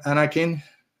Anakin,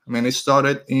 I mean, it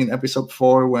started in episode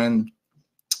 4 when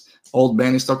old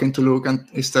Ben is talking to Luke and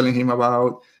is telling him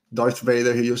about Darth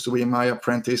Vader. He used to be my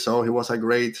apprentice, so he was a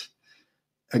great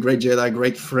Jedi,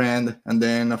 great friend. And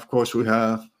then, of course, we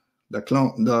have the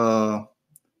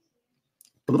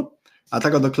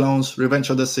Attack of the Clones, Revenge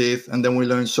of the Sith, and then we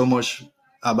learned so much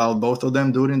about both of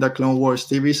them during the Clone Wars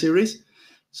TV series.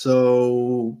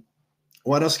 So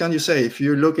what else can you say? If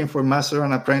you're looking for Master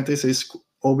and Apprentice, it's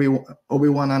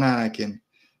Obi-Wan and Anakin.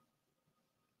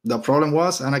 The problem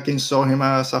was Anakin saw him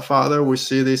as a father. We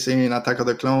see this in Attack of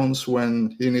the Clones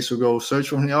when he needs to go search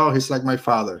for him. Oh, he's like my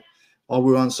father.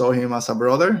 Obi-Wan saw him as a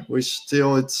brother, which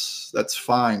still that's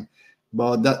fine.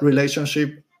 But that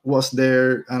relationship was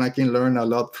there. Anakin learned a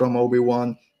lot from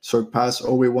Obi-Wan, surpassed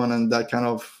Obi-Wan, and that kind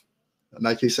of,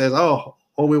 like he says, oh,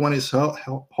 Obi-Wan is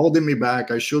holding me back.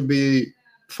 I should be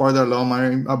farther along.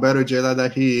 I'm a better Jedi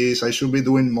than he is. I should be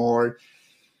doing more.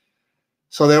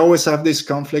 So they always have this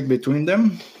conflict between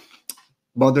them,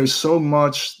 but there's so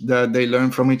much that they learn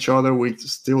from each other. We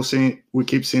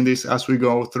keep seeing this as we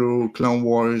go through Clone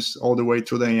Wars all the way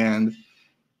to the end.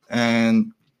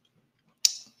 And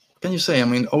what can you say? I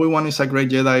mean, Obi-Wan is a great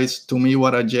Jedi. It's, to me,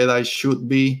 what a Jedi should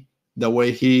be. The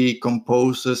way he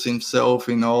composes himself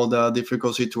in all the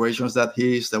difficult situations that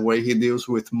he is, the way he deals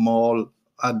with Maul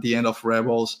at the end of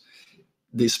Rebels.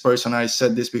 This person, I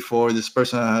said this before, this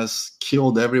person has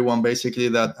killed everyone basically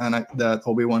that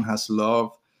Obi-Wan has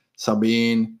loved.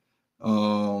 Sabine,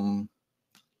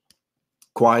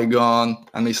 Qui-Gon,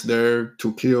 and is there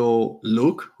to kill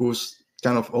Luke, who's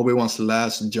kind of Obi-Wan's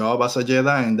last job as a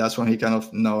Jedi, and that's when he kind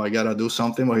of, no, I gotta do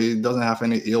something, but he doesn't have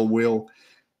any ill will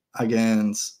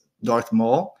against Darth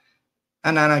Maul.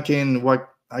 And Anakin,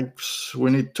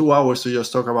 we need 2 hours to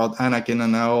just talk about Anakin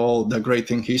and all the great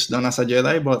thing he's done as a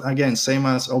Jedi. But again, same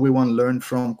as Obi-Wan learned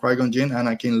from Qui-Gon Jinn,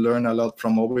 Anakin learned a lot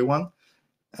from Obi-Wan.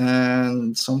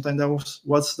 And sometimes that was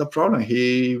what's the problem.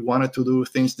 He wanted to do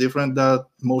things different than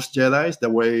most Jedis, the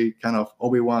way kind of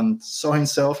Obi-Wan saw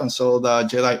himself and saw the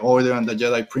Jedi Order and the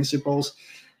Jedi principles.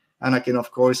 Anakin,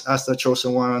 of course, as the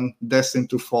chosen one, destined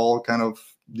to fall, kind of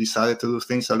decided to do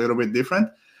things a little bit different.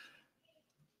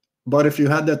 But if you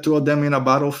had the two of them in a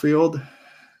battlefield,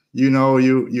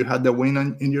 you had the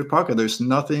win in your pocket. There's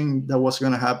nothing that was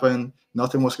going to happen.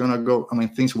 Nothing was going to go. I mean,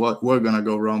 things were going to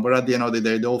go wrong. But at the end of the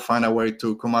day, they'll find a way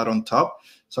to come out on top.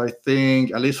 So I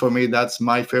think, at least for me, that's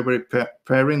my favorite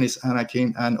pairing is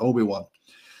Anakin and Obi-Wan.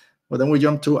 But then we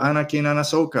jump to Anakin and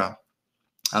Ahsoka.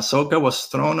 Ahsoka was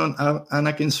thrown on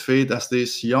Anakin's feet as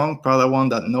this young Padawan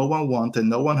that no one wanted,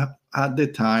 no one had the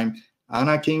time.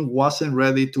 Anakin wasn't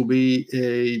ready to be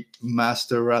a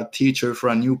master, a teacher for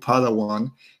a new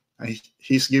Padawan.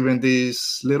 He's given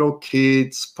this little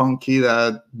kid, Spunky,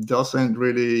 that doesn't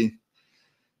really,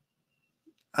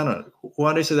 I don't know,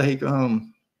 what is it that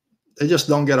they just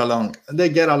don't get along. They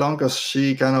get along because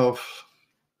she kind of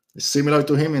is similar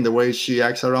to him in the way she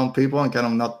acts around people and kind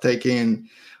of not taking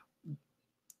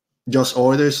just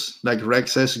orders. Like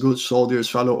Rex says, good soldiers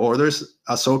follow orders.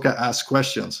 Ahsoka asks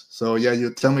questions. So yeah,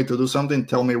 you tell me to do something,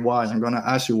 tell me why. I'm going to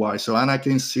ask you why. So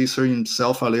Anakin sees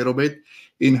himself a little bit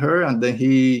in her, and then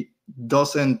he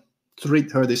doesn't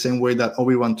treat her the same way that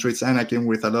Obi-Wan treats Anakin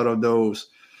with a lot of those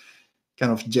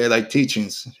kind of Jedi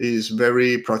teachings. He's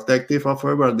very protective of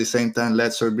her, but at the same time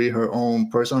lets her be her own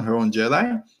person, her own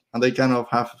Jedi, and they kind of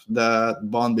have that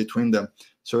bond between them.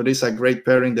 So it is a great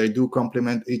pairing. They do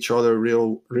complement each other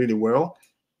really well.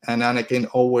 And Anakin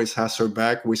always has her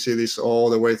back. We see this all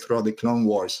the way throughout the Clone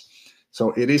Wars.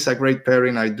 So it is a great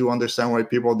pairing. I do understand why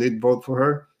people did vote for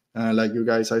her. Like you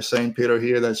guys are saying, Peter,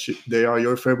 here, that they are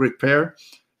your favorite pair.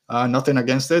 Nothing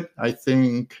against it. I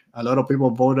think a lot of people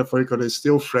voted for it because it's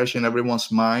still fresh in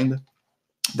everyone's mind.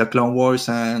 The Clone Wars,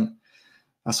 and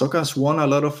Ahsoka has won a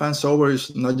lot of fans over,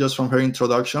 not just from her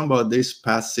introduction, but this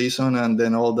past season, and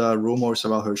then all the rumors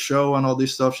about her show and all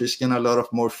this stuff. She's getting a lot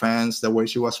of more fans. The way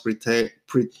she was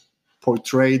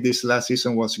portrayed this last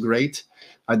season was great.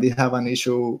 I did have an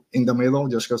issue in the middle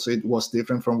just because it was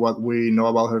different from what we know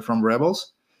about her from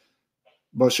Rebels.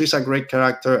 But she's a great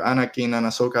character. Anakin and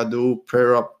Ahsoka do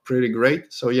pair up pretty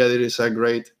great. So yeah, it is a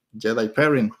great Jedi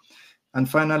pairing. And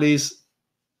finally is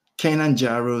Kanan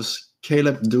Jarrus,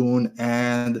 Caleb Dune,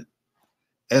 and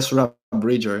Ezra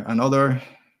Bridger.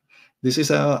 This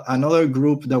is another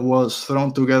group that was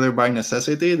thrown together by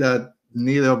necessity that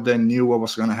neither of them knew what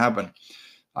was going to happen.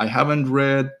 I haven't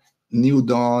read New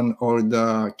Dawn or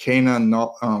the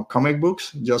Kanan comic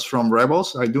books, just from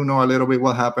Rebels. I do know a little bit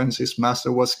what happens. His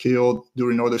master was killed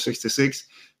during Order 66,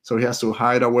 so he has to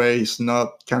hide away.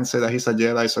 Can't say that he's a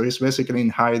Jedi, so he's basically in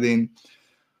hiding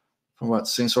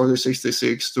since Order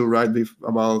 66 to right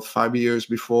about 5 years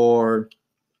before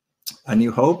A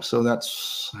New Hope. So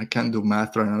I can't do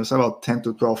math right now. It's about 10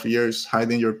 to 12 years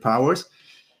hiding your powers.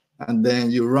 And then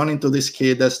you run into this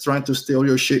kid that's trying to steal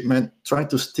your shipment, trying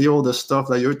to steal the stuff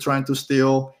that you're trying to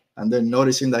steal, and then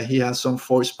noticing that he has some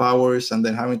force powers, and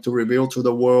then having to reveal to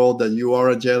the world that you are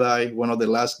a Jedi, one of the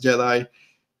last Jedi,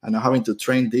 and having to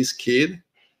train this kid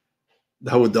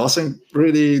who doesn't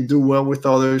really do well with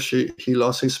others. He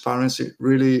lost his parents at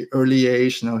really early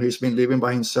age. He's been living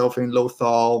by himself in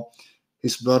Lothal.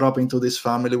 he's brought up into this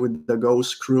family with the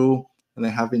Ghost crew, and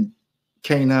then having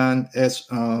Kanan,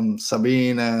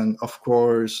 Sabine, and of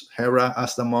course Hera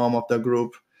as the mom of the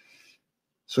group.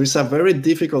 So it's a very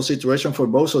difficult situation for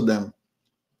both of them.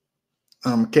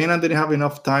 Kanan didn't have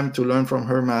enough time to learn from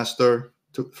her master,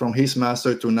 from his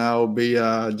master, to now be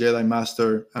a Jedi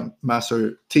Master,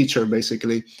 master teacher,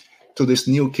 basically, to this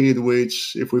new kid,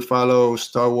 which, if we follow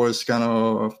Star Wars kind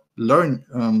of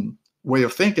way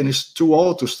of thinking, is too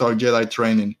old to start Jedi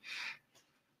training.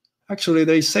 Actually,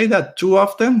 they say that too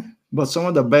often, but some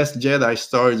of the best Jedi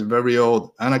started very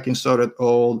old. Anakin started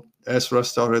old, Ezra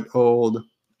started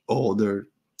older,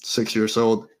 6 years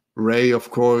old. Rey, of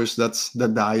course, that's the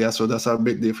Daya, so that's a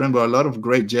bit different. But a lot of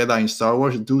great Jedi in Star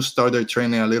Wars do start their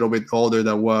training a little bit older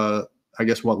than what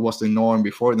was the norm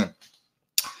before them.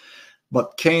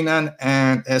 But Kanan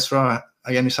and Ezra,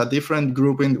 again, it's a different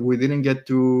grouping. We didn't get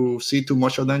to see too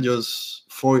much of them, just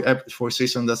four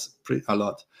seasons, that's a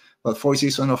lot. But 4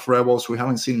 seasons of Rebels, we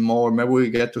haven't seen more. Maybe we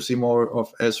get to see more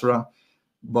of Ezra.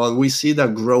 But we see the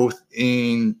growth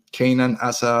in Kanan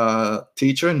as a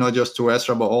teacher, not just to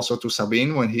Ezra, but also to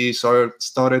Sabine, when he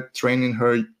started training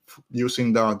her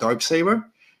using the Darksaber.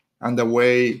 And the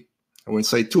way, I wouldn't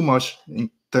say too much in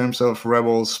terms of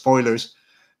Rebels spoilers,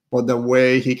 but the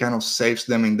way he kind of saves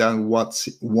them in that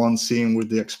one scene with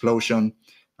the explosion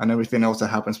and everything else that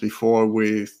happens before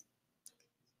with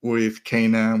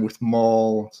Kanan, with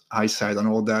Maul's eyesight and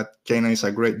all that. Kanan is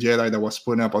a great Jedi that was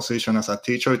put in a position as a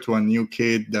teacher to a new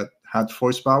kid that had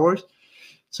Force powers.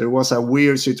 So it was a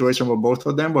weird situation for both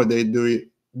of them, but they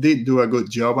did do a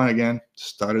good job, and again,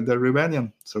 started the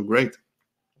rebellion. So great.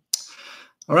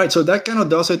 All right, so that kind of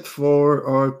does it for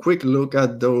our quick look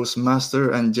at those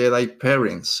Master and Jedi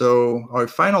pairings. So our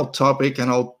final topic, and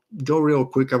I'll go real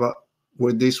quick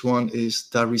with this one, is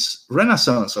the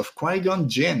renaissance of Qui-Gon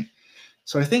Jinn.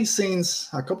 So I think since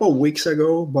a couple of weeks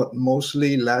ago, but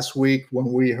mostly last week,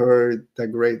 when we heard the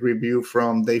great review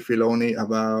from Dave Filoni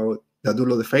about the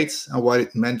Duel of the Fates and what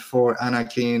it meant for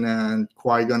Anakin and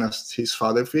Qui-Gon as his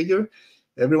father figure,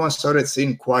 everyone started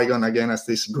seeing Qui-Gon again as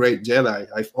this great Jedi.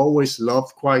 I've always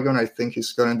loved Qui-Gon. I think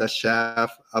he's gotten the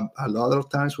shaft a lot of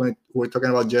times when we're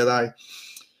talking about Jedi.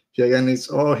 Again,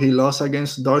 he lost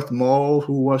against Darth Maul,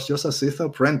 who was just a Sith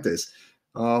apprentice.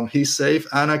 He saved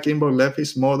Anakin but left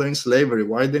his mother in slavery.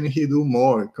 Why didn't he do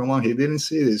more? Come on, he didn't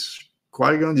see this.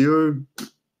 Qui-Gon, you're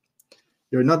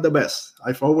not the best.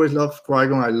 I've always loved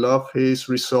Qui-Gon. I love his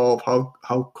resolve,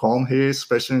 how calm he is,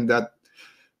 especially in that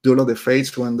Duel of the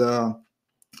Fates when the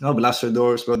blaster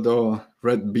doors, but the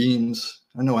red beams.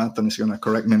 I know Anthony's going to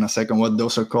correct me in a second what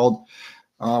those are called.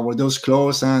 With those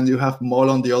close, and you have Maul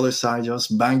on the other side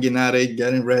just banging at it,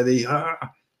 getting ready.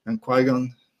 And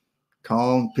Qui-Gon,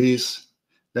 calm, peace.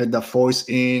 Let the Force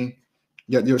in,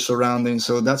 get your surroundings.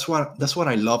 So that's what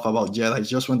I love about Jedi. It's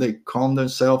just when they calm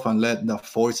themselves and let the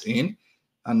Force in.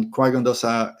 And Qui-Gon does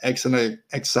an excellent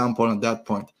example at that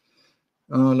point.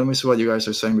 Let me see what you guys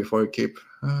are saying before I keep.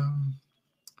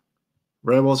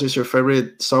 Rebels is your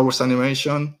favorite Star Wars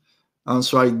animation.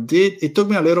 So it took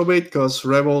me a little bit because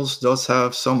Rebels does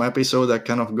have some episodes that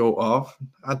kind of go off,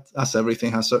 as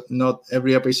everything has. Not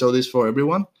every episode is for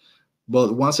everyone.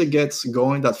 But once it gets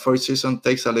going, that first season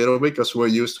takes a little bit because we're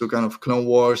used to kind of Clone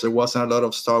Wars. There wasn't a lot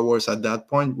of Star Wars at that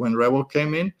point when Rebel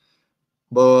came in.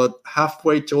 But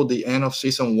halfway till the end of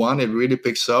season 1, it really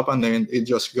picks up, and then it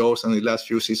just goes, and the last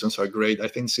few seasons are great. I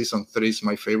think season 3 is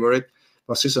my favorite,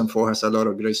 but season 4 has a lot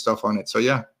of great stuff on it. So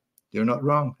yeah, you're not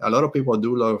wrong. A lot of people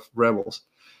do love Rebels.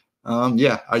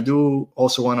 I do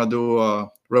also want to do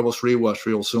Rebels rewatch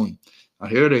real soon. And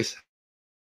here it is.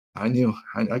 I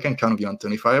can count on you,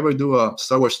 Anthony. If I ever do a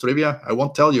Star Wars trivia, I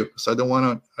won't tell you because I don't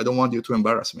want you to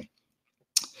embarrass me.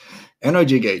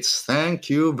 Energy Gates, thank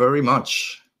you very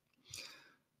much.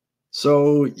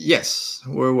 So yes,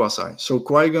 where was I? So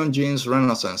Qui-Gon Jinn's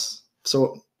renaissance.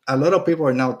 So a lot of people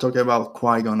are now talking about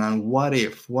Qui-Gon and what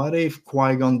if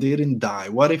Qui-Gon didn't die?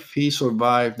 What if he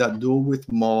survived that duel with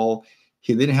Maul?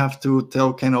 He didn't have to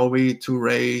tell Kenobi to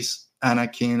raise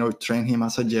Anakin or train him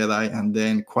as a Jedi, and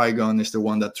then Qui-Gon is the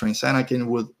one that trains Anakin.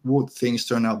 Would things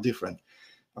turn out different?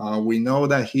 We know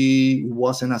that he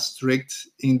wasn't as strict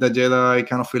in the Jedi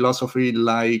kind of philosophy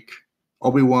like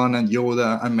Obi-Wan and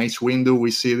Yoda and Mace Windu.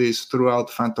 We see this throughout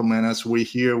Phantom Menace. We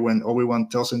hear when Obi-Wan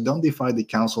tells him, don't defy the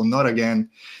council, not again.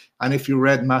 And if you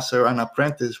read Master and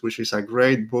Apprentice, which is a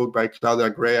great book by Claudia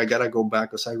Gray, I gotta go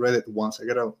back because I read it once. I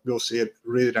gotta go see it,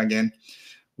 read it again.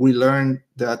 We learned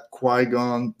that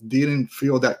Qui-Gon didn't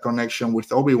feel that connection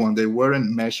with Obi-Wan. They weren't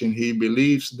meshing. He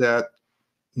believes that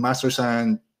Masters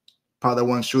and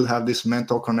Padawans should have this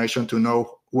mental connection to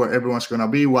know where everyone's going to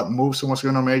be, what moves someone's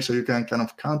going to make, so you can kind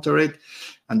of counter it.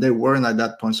 And they weren't at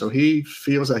that point. So he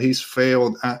feels that he's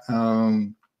failed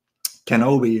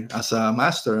Kenobi as a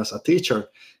master, as a teacher.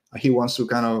 He wants to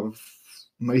kind of,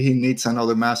 maybe he needs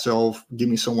another master, of give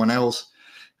me someone else.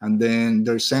 And then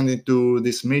they're sending to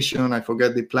this mission. I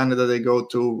forget the planet that they go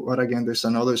to. But again, there's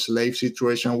another slave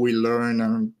situation we learn.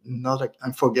 And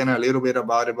I'm forgetting a little bit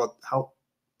about it, but how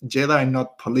Jedi are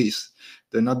not police.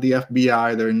 They're not the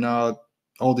FBI. They're not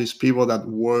all these people that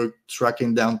work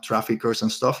tracking down traffickers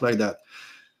and stuff like that.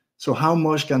 So how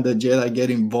much can the Jedi get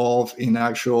involved in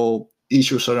actual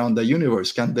issues around the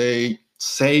universe? Can they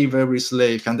save every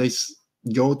slave? Can they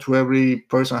go to every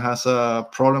person who has a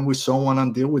problem with someone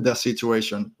and deal with that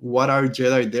situation? What are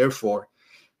Jedi there for?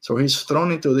 So he's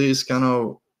thrown into this kind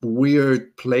of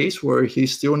weird place where he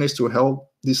still needs to help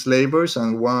the slavers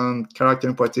and one character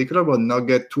in particular, but not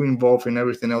get too involved in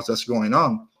everything else that's going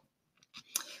on.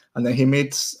 And then he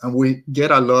meets, and we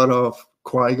get a lot of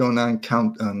Qui-Gon and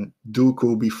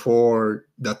Dooku before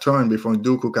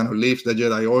Dooku kind of leaves the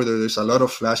Jedi Order. There's a lot of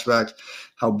flashbacks,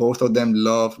 how both of them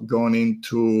love going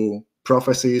into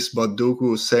prophecies, but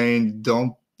Dooku saying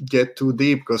don't get too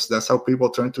deep, because that's how people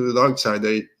turn to the dark side.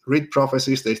 They read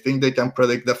prophecies, they think they can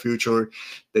predict the future,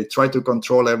 they try to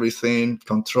control everything.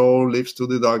 Control leads to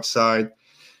the dark side,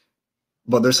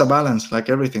 but there's a balance. Like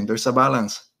everything, there's a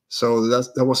balance. So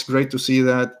that was great to see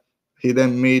that. He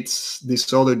then meets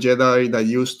this other Jedi that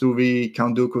used to be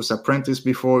Count Dooku's apprentice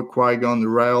before Qui-Gon,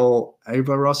 Rael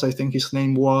Averross, I think his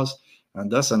name was.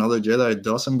 And that's another Jedi that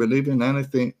doesn't believe in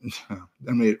anything.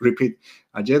 Let me repeat.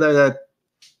 A Jedi that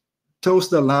toes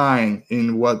the line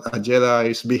in what a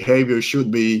Jedi's behavior should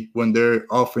be when they're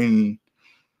off in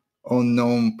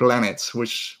unknown planets,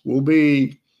 which will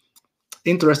be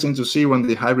interesting to see when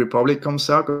the High Republic comes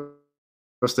out,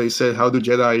 because they said, how do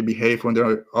Jedi behave when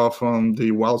they're off on the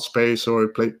wild space or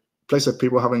place that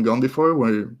people haven't gone before,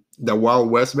 where the Wild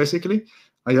West, basically.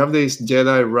 I have this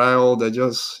Jedi Rael that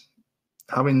just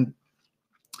having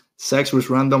sex with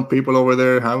random people over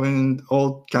there, having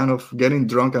all kind of getting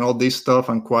drunk and all this stuff.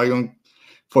 And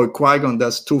for Qui-Gon,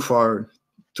 that's too far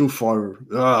to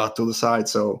the side.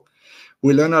 So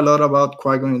we learn a lot about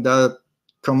Qui-Gon in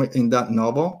that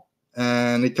novel.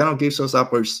 And it kind of gives us a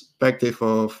perspective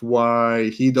of why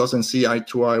he doesn't see eye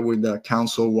to eye with the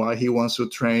council, why he wants to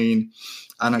train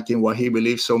Anakin, why he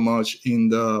believes so much in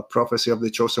the prophecy of the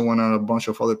Chosen One and a bunch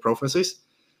of other prophecies.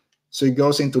 So it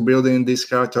goes into building this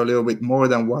character a little bit more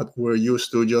than what we're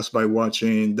used to just by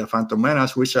watching The Phantom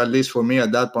Menace, which at least for me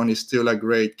at that point is still a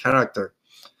great character.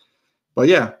 But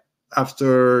yeah,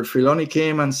 after Filoni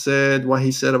came and said what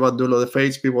he said about Duel of the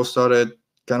Fates, people started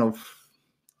kind of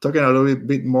talking a little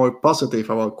bit more positive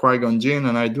about Qui-Gon Jinn,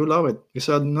 and I do love it. Is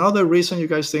another reason you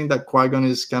guys think that Qui-Gon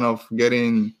is kind of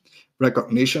getting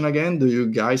recognition again? Do you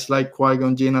guys like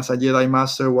Qui-Gon Jinn as a Jedi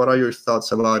Master? What are your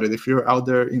thoughts about it? If you're out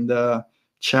there in the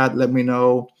chat, let me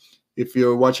know. If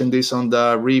you're watching this on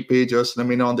the repeat, just let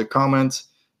me know in the comments.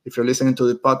 If you're listening to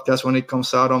the podcast when it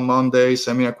comes out on Monday,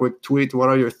 send me a quick tweet. What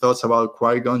are your thoughts about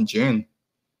Qui-Gon Jinn?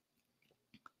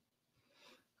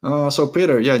 So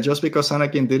Peter, yeah, just because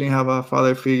Anakin didn't have a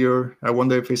father figure, I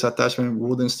wonder if his attachment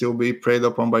wouldn't still be preyed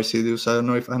upon by Sidious. I don't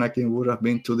know if Anakin would have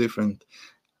been too different.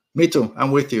 Me too, I'm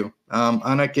with you.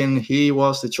 Anakin, he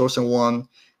was the chosen one.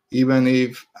 Even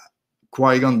if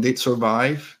Qui-Gon did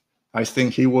survive, I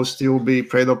think he will still be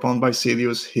preyed upon by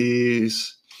Sidious.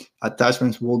 His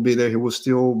attachments will be there. He will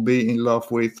still be in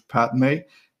love with Padme,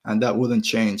 and that wouldn't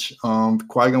change.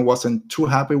 Qui-Gon wasn't too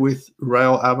happy with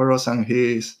Rael Averross and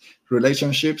his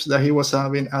relationships that he was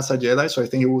having as a Jedi, so I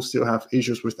think he will still have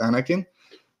issues with Anakin.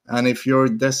 And if you're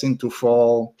destined to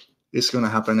fall, it's going to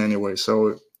happen anyway.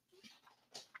 So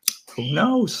who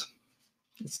knows?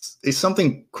 It's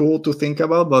something cool to think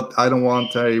about, but I don't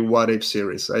want a what-if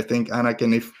series. I think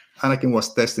if Anakin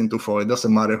was destined to fall, it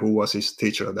doesn't matter who was his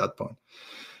teacher at that point.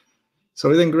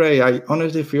 So Eden Grey, I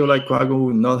honestly feel like Qui-Gon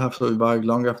would not have survived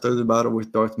long after the battle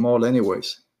with Darth Maul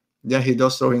anyways. Yeah, he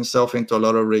does throw himself into a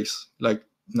lot of risks, like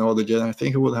no other Jedi. I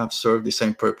think he would have served the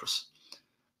same purpose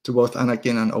to both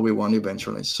Anakin and Obi-Wan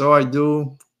eventually. So I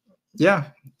do, yeah,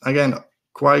 again,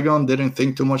 Qui-Gon didn't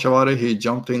think too much about it. He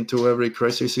jumped into every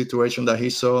crazy situation that he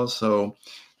saw. So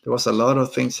there was a lot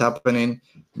of things happening.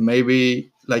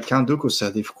 Maybe, like Count Dooku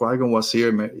said, if Qui-Gon was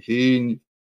here, he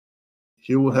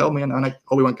will help me. And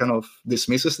Obi-Wan kind of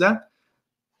dismisses that.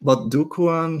 But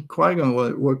Dooku and Qui-Gon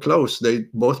were close. They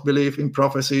both believe in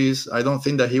prophecies. I don't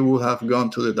think that he would have gone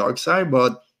to the dark side.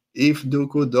 But if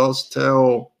Dooku does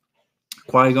tell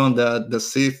Qui-Gon that the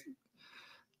Sith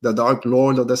the Dark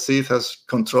Lord of the Sith has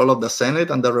control of the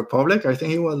Senate and the Republic, I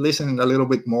think he was listening a little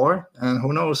bit more. And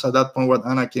who knows at that point what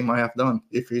Anakin might have done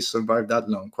if he survived that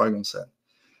long, Qui-Gon said.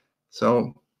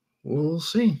 So we'll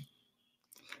see.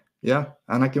 Yeah,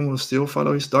 Anakin will still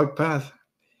follow his dark path.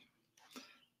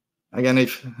 Again,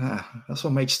 that's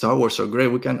what makes Star Wars so great.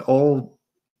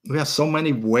 We have so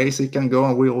many ways it can go,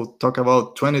 and we will talk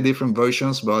about 20 different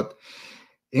versions, but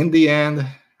in the end,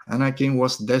 Anakin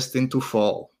was destined to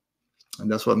fall. And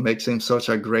that's what makes him such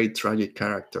a great tragic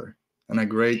character and a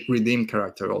great redeemed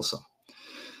character also.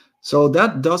 So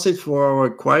that does it for our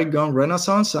Qui-Gon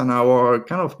Renaissance and our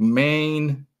kind of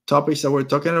main topics that we're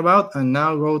talking about. And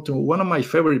now go to one of my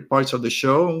favorite parts of the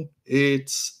show.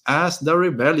 It's Ask the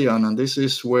Rebellion. And this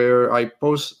is where I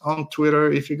post on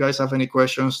Twitter. If you guys have any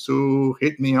questions, to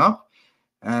hit me up.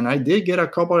 And I did get a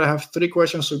couple. I have 3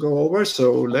 questions to go over.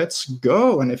 So let's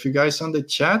go. And if you guys on the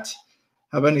chat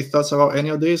have any thoughts about any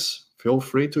of this, feel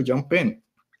free to jump in.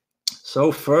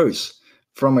 So first,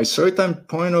 from a certain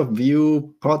point of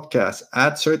view podcast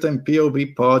at certain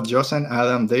POV pod, Joss and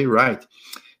Adam, they write,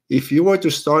 if you were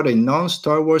to start a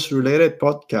non-Star Wars related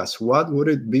podcast, what would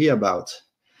it be about?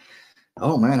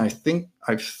 Oh man, I think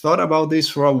I've thought about this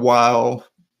for a while.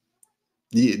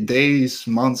 Days,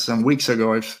 months, and weeks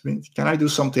ago, can I do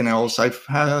something else? I've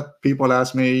had people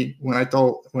ask me when I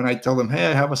tell them, hey,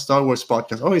 I have a Star Wars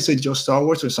podcast. Oh, is it just Star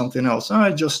Wars or something else? Oh,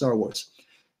 it's just Star Wars.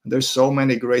 There's so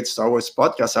many great Star Wars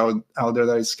podcasts out there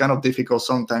that it's kind of difficult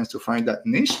sometimes to find that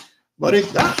niche, but it's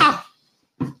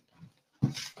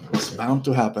bound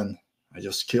to happen. I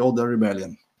just killed the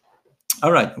rebellion.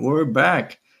 All right, we're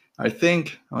back. I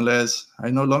think, unless I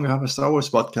no longer have a Star Wars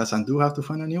podcast and do have to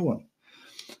find a new one.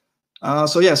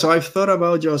 So I've thought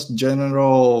about just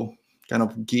general kind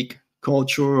of geek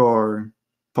culture or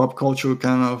pop culture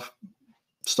kind of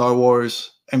Star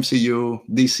Wars, MCU,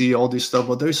 DC, all this stuff,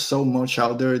 but there's so much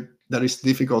out there that it's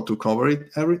difficult to cover it,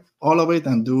 all of it,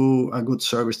 and do a good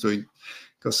service to it.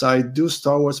 Because I do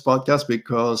Star Wars podcasts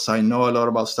because I know a lot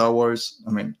about Star Wars.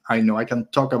 I mean, I know I can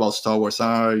talk about Star Wars.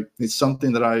 It's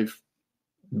something that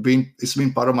it's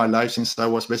been part of my life since I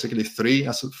was basically 3,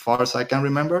 as far as I can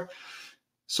remember.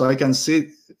 So I can sit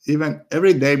even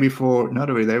every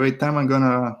time I'm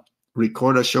gonna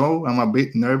record a show, I'm a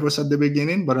bit nervous at the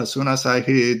beginning, but as soon as I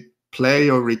hit play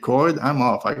or record, I'm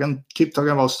off. I can keep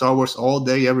talking about Star Wars all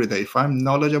day, every day. If I'm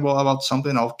knowledgeable about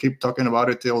something, I'll keep talking about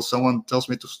it till someone tells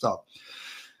me to stop.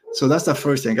 So that's the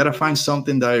first thing. I gotta find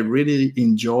something that I really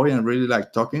enjoy and really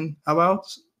like talking about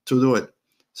to do it.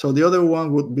 So the other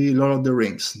one would be Lord of the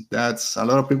Rings. That's a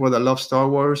lot of people that love Star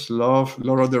Wars, love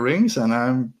Lord of the Rings, and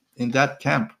I'm in that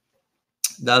camp.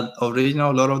 That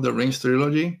original Lord of the Rings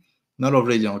trilogy, not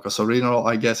original, because original,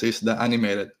 I guess, is the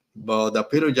animated. But the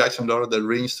Peter Jackson Lord of the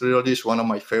Rings trilogy is one of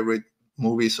my favorite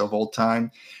movies of all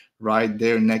time, right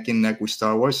there neck and neck with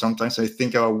Star Wars. Sometimes I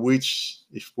think about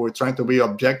if we're trying to be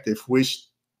objective, which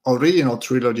original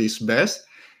trilogy is best.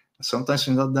 Sometimes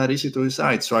it's not that easy to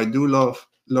decide. So I do love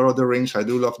Lord of the Rings. I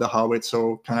do love The Hobbit.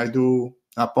 So can I do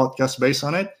a podcast based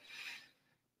on it?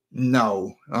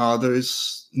 No,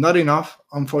 there's not enough,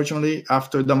 unfortunately,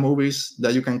 after the movies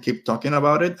that you can keep talking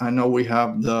about it. I know we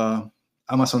have the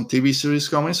Amazon TV series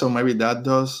coming, so maybe that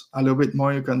does a little bit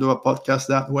more. You can do a podcast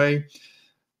that way.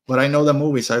 But I know the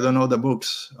movies. I don't know the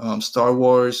books. Star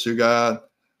Wars, you got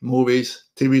movies,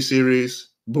 TV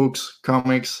series, books,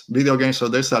 comics, video games. So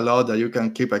there's a lot that you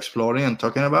can keep exploring and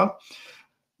talking about.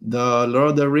 The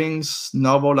Lord of the Rings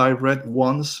novel I read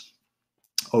once,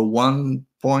 or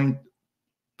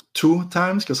 1.2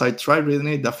 times, because I tried reading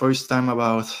it the first time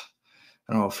about,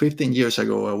 15 years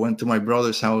ago. I went to my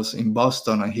brother's house in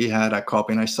Boston and he had a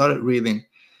copy, and I started reading,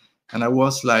 and I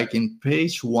was like in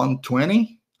page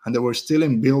 120, and they were still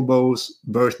in Bilbo's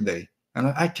birthday. And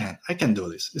I can't do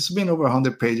this. It's been over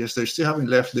 100 pages. They still haven't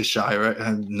left the Shire.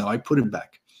 And no, I put it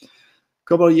back. A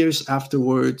couple of years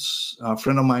afterwards, a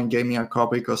friend of mine gave me a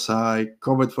copy because I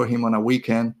covered for him on a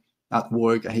weekend at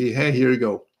work. And hey, here you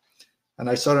go. And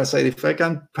I sort of said, if I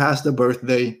can pass the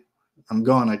birthday, I'm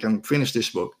gone. I can finish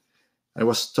this book. It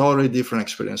was totally different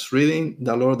experience. Reading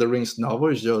the Lord of the Rings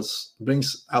novel just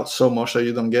brings out so much that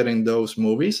you don't get in those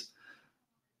movies.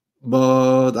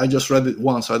 But I just read it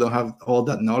once, so I don't have all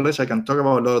that knowledge. I can talk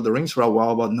about Lord of the Rings for a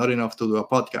while, but not enough to do a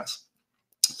podcast.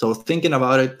 So thinking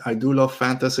about it, I do love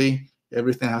fantasy.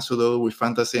 Everything has to do with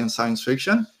fantasy and science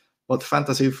fiction. But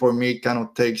fantasy for me kind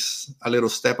of takes a little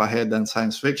step ahead than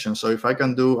science fiction. So if I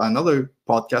can do another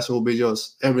podcast, it will be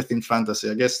just everything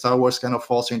fantasy. I guess Star Wars kind of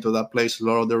falls into that place.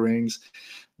 Lord of the Rings,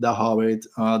 The Hobbit,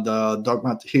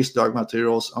 his Dark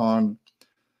Materials on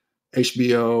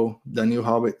HBO, the new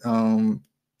Hobbit,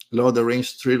 Lord of the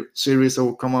Rings series that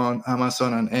will come on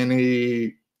Amazon, and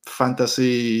any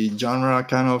fantasy genre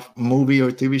kind of movie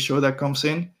or TV show that comes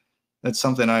in, that's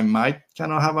something I might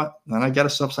kind of have and I gotta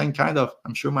stop saying kind of.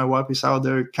 I'm sure my wife is out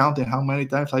there counting how many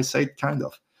times I say kind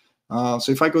of.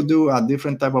 So if I could do a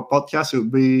different type of podcast, it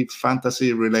would be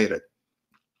fantasy related.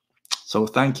 So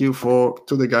thank you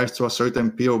to the guys to a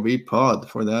certain POV pod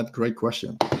for that great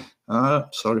question.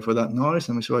 Sorry for that noise.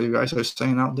 Let me see what you guys are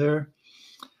saying out there.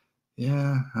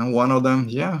 Yeah, and one of them,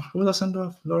 yeah, who doesn't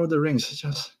love Lord of the Rings? It's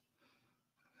just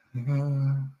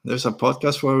there's a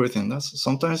podcast for everything. That's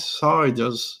sometimes hard.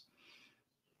 Just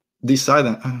decide.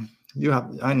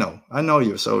 I know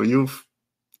you. So you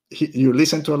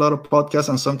listen to a lot of podcasts,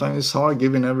 and sometimes it's hard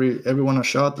giving everyone a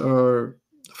shot or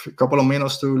a couple of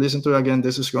minutes to listen to. Again,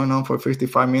 this is going on for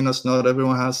 55 minutes. Not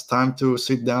everyone has time to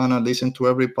sit down and listen to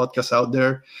every podcast out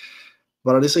there.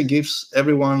 But at least it gives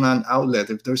everyone an outlet.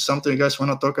 If there's something you guys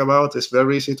want to talk about, it's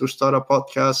very easy to start a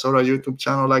podcast or a YouTube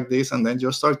channel like this and then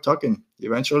just start talking.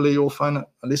 Eventually, you'll find at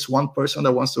least one person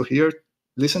that wants to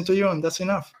listen to you, and that's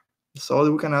enough. That's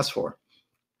all we can ask for.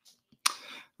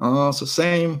 So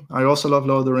same, I also love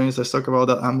Lord of the Rings. Let's talk about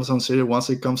that Amazon series once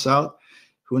it comes out.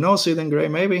 Who knows, Eden Gray,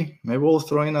 maybe we'll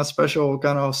throw in a special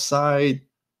kind of side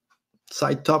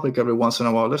topic every once in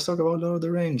a while. Let's talk about Lord of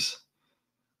the Rings.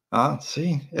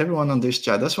 See, everyone on this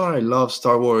chat. That's why I love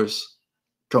Star Wars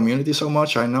community so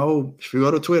much. I know if you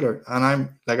go to Twitter, and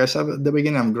I'm, like I said at the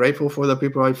beginning, I'm grateful for the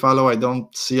people I follow. I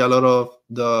don't see a lot of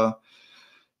the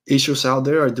issues out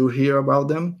there. I do hear about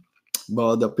them.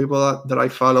 But the people that I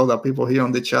follow, the people here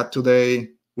on the chat today,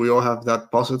 we all have that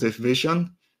positive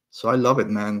vision. So I love it,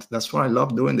 man. That's why I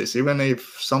love doing this. Even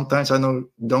if sometimes I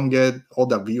don't get all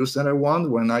the views that I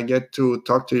want, when I get to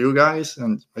talk to you guys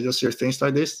and I just hear things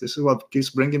like this is what keeps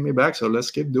bringing me back. So let's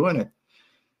keep doing it.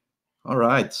 All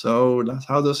right. So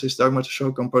how does this Dark Matter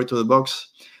show compare to the books?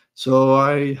 So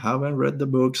I haven't read the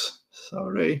books.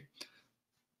 Sorry.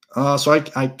 So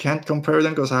I can't compare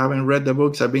them because I haven't read the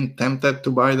books. I've been tempted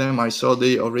to buy them. I saw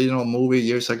the original movie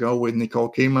years ago with Nicole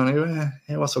Kidman.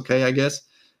 It was okay, I guess.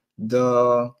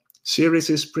 The series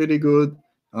is pretty good.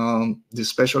 The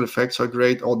special effects are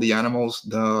great. All the animals,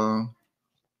 the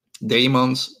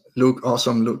demons look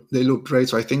awesome. They look great.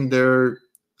 So I think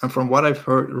and from what I've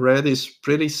read, is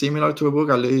pretty similar to a book,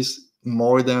 at least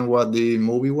more than what the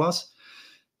movie was.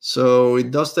 So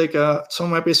it does take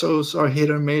some episodes are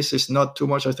hit or miss. It's not too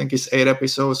much. I think it's 8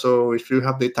 episodes. So if you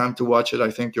have the time to watch it,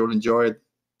 I think you'll enjoy it.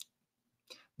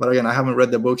 But again, I haven't read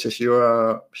the books. If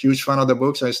you're a huge fan of the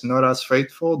books and it's not as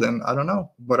faithful, then I don't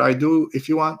know. But I do. If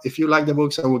you like the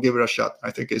books, I will give it a shot.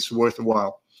 I think it's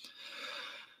worthwhile.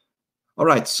 All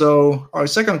right. So our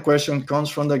second question comes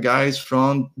from the guys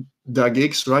from the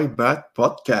Geeks Right Back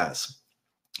podcast.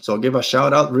 So I'll give a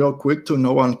shout out real quick to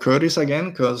Noah and Curtis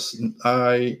again, because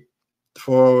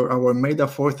for our May the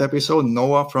 4th episode,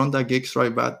 Noah from the Geeks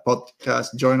Right Back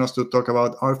podcast joined us to talk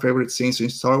about our favorite scenes in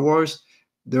Star Wars.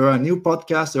 They're a new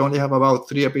podcast. They only have about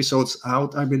 3 episodes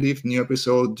out, I believe. New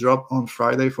episode dropped on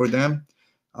Friday for them.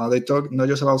 They talk not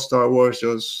just about Star Wars,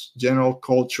 just general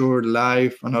culture,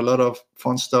 life, and a lot of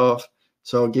fun stuff.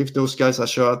 So give those guys a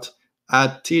shot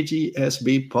at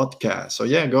TGSB Podcast. So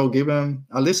yeah, go give them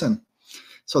a listen.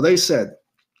 So they said,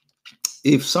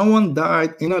 if someone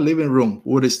died in a living room,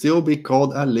 would it still be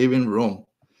called a living room?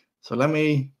 So let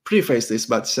me preface this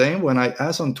by saying, when I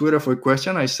asked on Twitter for a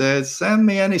question, I said, send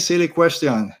me any silly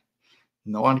question.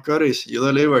 No one, Curtis, you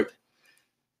delivered.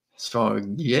 So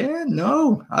yeah,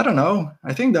 no, I don't know.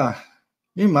 I think that,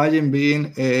 imagine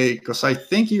being because I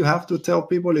think you have to tell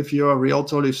people if you're a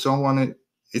realtor, if someone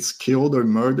is killed or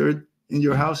murdered in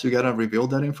your house, you got to reveal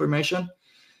that information.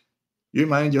 You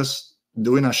imagine just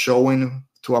doing a showing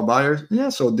to a buyer. Yeah,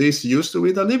 so this used to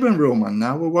be the living room, and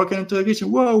now we're walking into the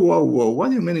kitchen. Whoa. What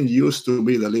do you mean it used to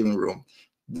be the living room?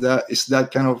 That is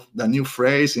that kind of the new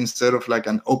phrase. Instead of like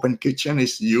an open kitchen,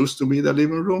 it's used to be the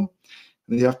living room.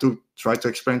 And you have to try to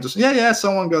explain to, yeah,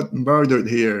 someone got murdered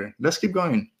here. Let's keep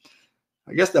going.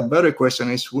 I guess the better question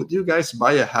is, would you guys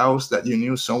buy a house that you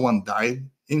knew someone died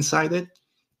inside it?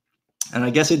 And I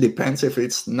guess it depends if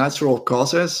it's natural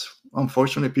causes.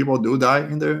 Unfortunately, people do die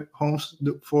in their homes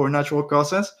for natural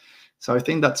causes. So I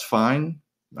think that's fine.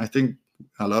 I think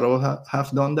a lot of us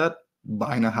have done that,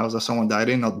 buying a house that someone died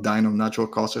in, not dying of natural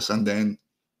causes, and then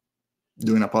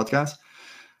doing a podcast.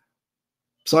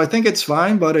 So I think it's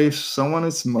fine. But if someone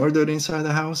is murdered inside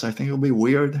the house, I think it'll be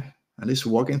weird. At least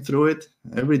walking through it,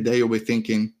 every day you'll be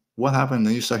thinking, what happened?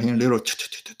 And you start hearing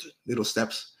little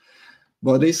steps.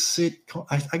 But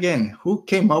again, who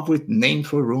came up with name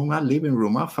for room? A living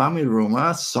room, a family room,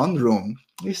 a sunroom.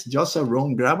 It's just a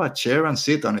room. Grab a chair and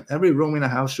sit on it. Every room in a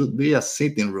house should be a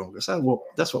sitting room, because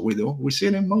that's what we do. We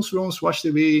sit in most rooms, watch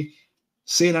TV,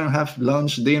 sit and have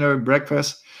lunch, dinner,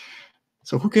 breakfast.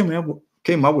 So who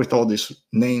came up with all these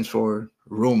names for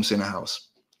rooms in a house?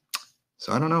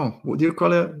 So I don't know. Would you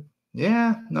call it?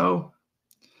 Yeah, no.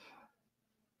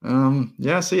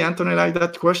 Yeah, see, Anthony liked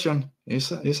that question.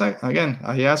 It's again,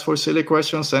 I asked for silly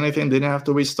questions. Anything didn't have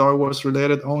to be Star Wars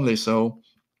related only. So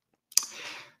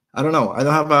I don't know. I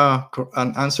don't have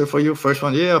an answer for you. First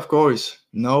one, yeah, of course.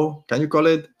 No, can you call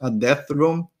it a death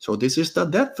room? So this is the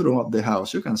death room of the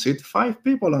house. You can sit 5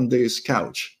 people on this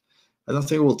couch. I don't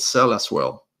think it would sell as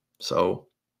well. So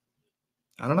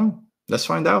I don't know. Let's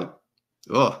find out.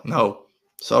 Oh no,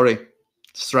 sorry,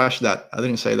 trash that. I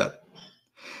didn't say that.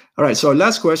 All right, so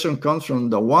last question comes from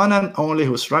the one and only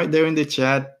who's right there in the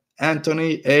chat,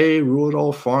 Anthony A.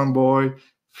 Rudolph Farm Boy,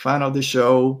 fan of the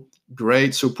show,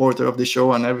 great supporter of the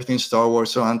show and everything Star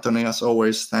Wars. So Anthony, as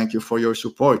always, thank you for your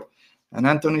support. And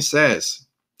Anthony says,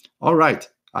 all right,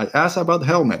 I asked about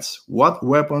helmets. What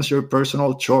weapon's your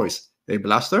personal choice? A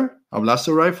blaster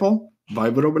rifle,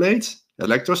 vibro blades,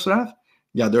 electrostrap,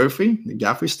 Yadurfi, the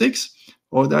gaffy sticks,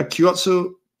 or the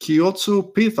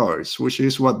Kyotsu Pithars, which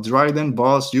is what Dryden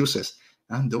Boss uses.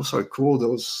 And those are cool,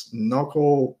 those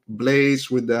knuckle blades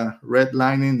with the red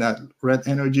lining, that red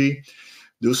energy.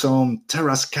 Do some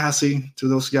Terraskasi to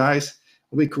those guys.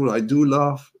 It'll be cool. I do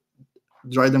love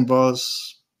Dryden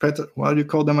Boss. What do you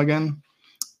call them again?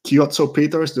 Kyotsu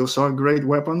Pithars. Those are great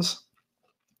weapons.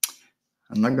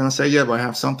 I'm not going to say yet, but I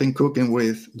have something cooking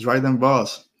with Dryden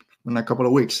Boss in a couple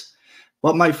of weeks.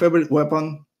 But my favorite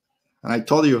weapon, and I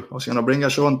told you I was going to bring a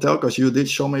show and tell because you did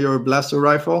show me your blaster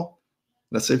rifle.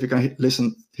 Let's see if you can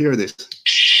hear this.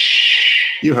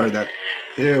 You heard that.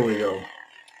 Here we go.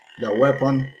 The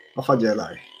weapon of a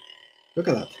Jedi. Look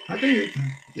at that. How can you?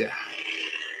 Yeah.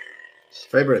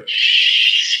 Favorite.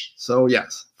 So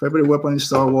yes, favorite weapon in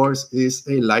Star Wars is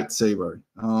a lightsaber.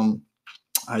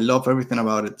 I love everything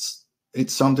about it.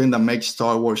 It's something that makes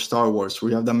Star Wars Star Wars.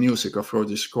 We have the music, of course,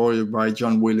 the score by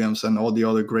John Williams and all the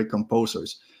other great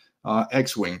composers.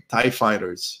 X-Wing, TIE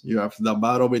fighters. You have the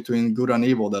battle between good and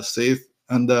evil, the Sith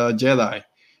and the Jedi,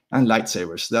 and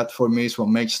lightsabers. That for me is what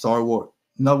makes Star Wars.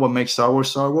 Not what makes Star Wars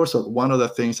Star Wars, but one of the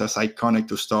things that's iconic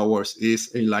to Star Wars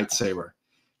is a lightsaber.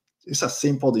 It's a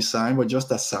simple design, but just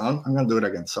the sound. I'm gonna do it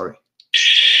again. Sorry.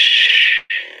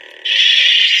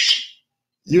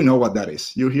 You know what that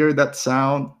is. You hear that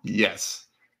sound? Yes.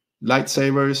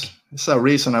 Lightsabers. It's a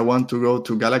reason I want to go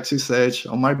to Galaxy's Edge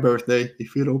on my birthday.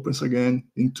 If it opens again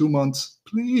in 2 months,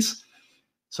 please.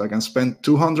 So I can spend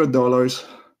 $200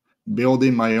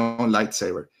 building my own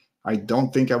lightsaber. I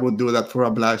don't think I would do that for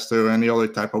a blaster or any other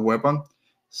type of weapon.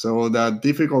 So the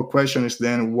difficult question is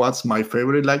then, what's my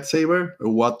favorite lightsaber? Or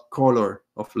what color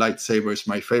of lightsaber is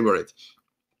my favorite?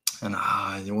 And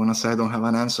you want to say I don't have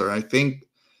an answer. I think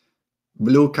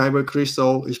blue kyber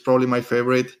crystal is probably my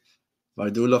favorite. I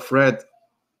do love red,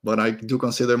 but I do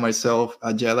consider myself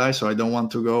a Jedi, so I don't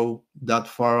want to go that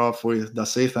far off with the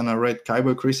Sith and a red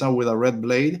kyber crystal with a red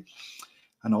blade.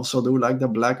 And also do like the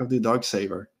black of the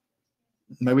Darksaber.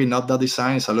 Maybe not the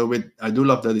design. It's a little bit. I do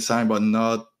love the design, but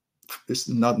it's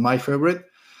not my favorite.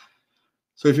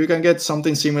 So if you can get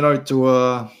something similar to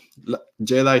a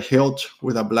Jedi hilt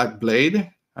with a black blade,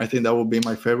 I think that would be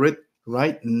my favorite.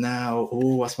 Right now,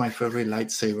 what's my favorite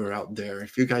lightsaber out there?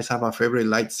 If you guys have a favorite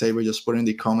lightsaber, just put in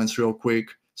the comments real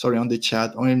quick. Sorry, on the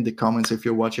chat or in the comments if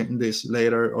you're watching this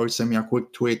later, or send me a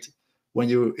quick tweet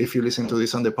if you listen to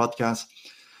this on the podcast.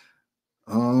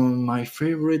 My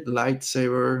favorite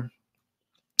lightsaber,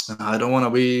 I don't want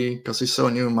to be, because it's so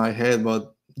new in my head,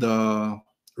 but the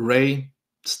Rey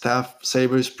staff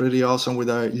saber is pretty awesome with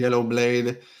a yellow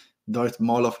blade. Darth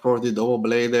Maul, of course, the double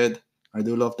bladed. I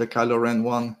do love the Kylo Ren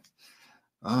one.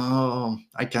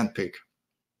 I can't pick.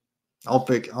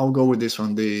 I'll go with this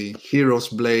one, the Hero's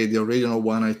Blade, the original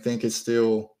one. I think it's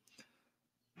still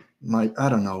I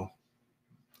don't know.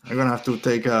 I'm gonna have to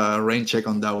take a rain check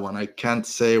on that one. I can't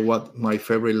say what my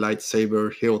favorite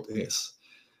lightsaber hilt is.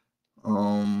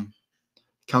 Count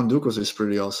Dooku's is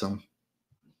pretty awesome.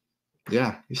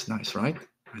 Yeah, it's nice, right?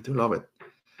 I do love it.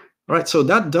 All right, so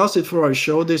that does it for our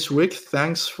show this week.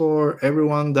 Thanks for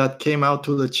everyone that came out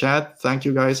to the chat. Thank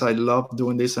you guys. I love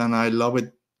doing this, and I love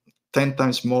it 10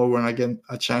 times more when I get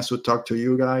a chance to talk to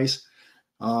you guys.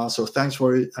 So thanks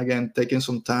for, again, taking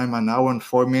some time, an hour and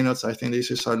 4 minutes. I think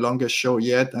this is our longest show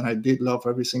yet, and I did love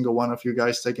every single one of you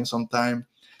guys taking some time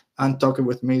and talking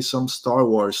with me some Star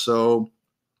Wars. So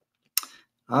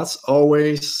as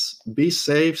always, be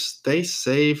safe, stay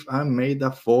safe, and may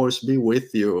the Force be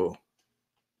with you.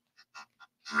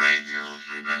 Radio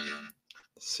Rebellion.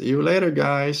 See you later,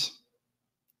 guys.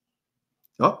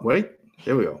 Oh, wait.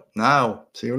 Here we go. Now, see you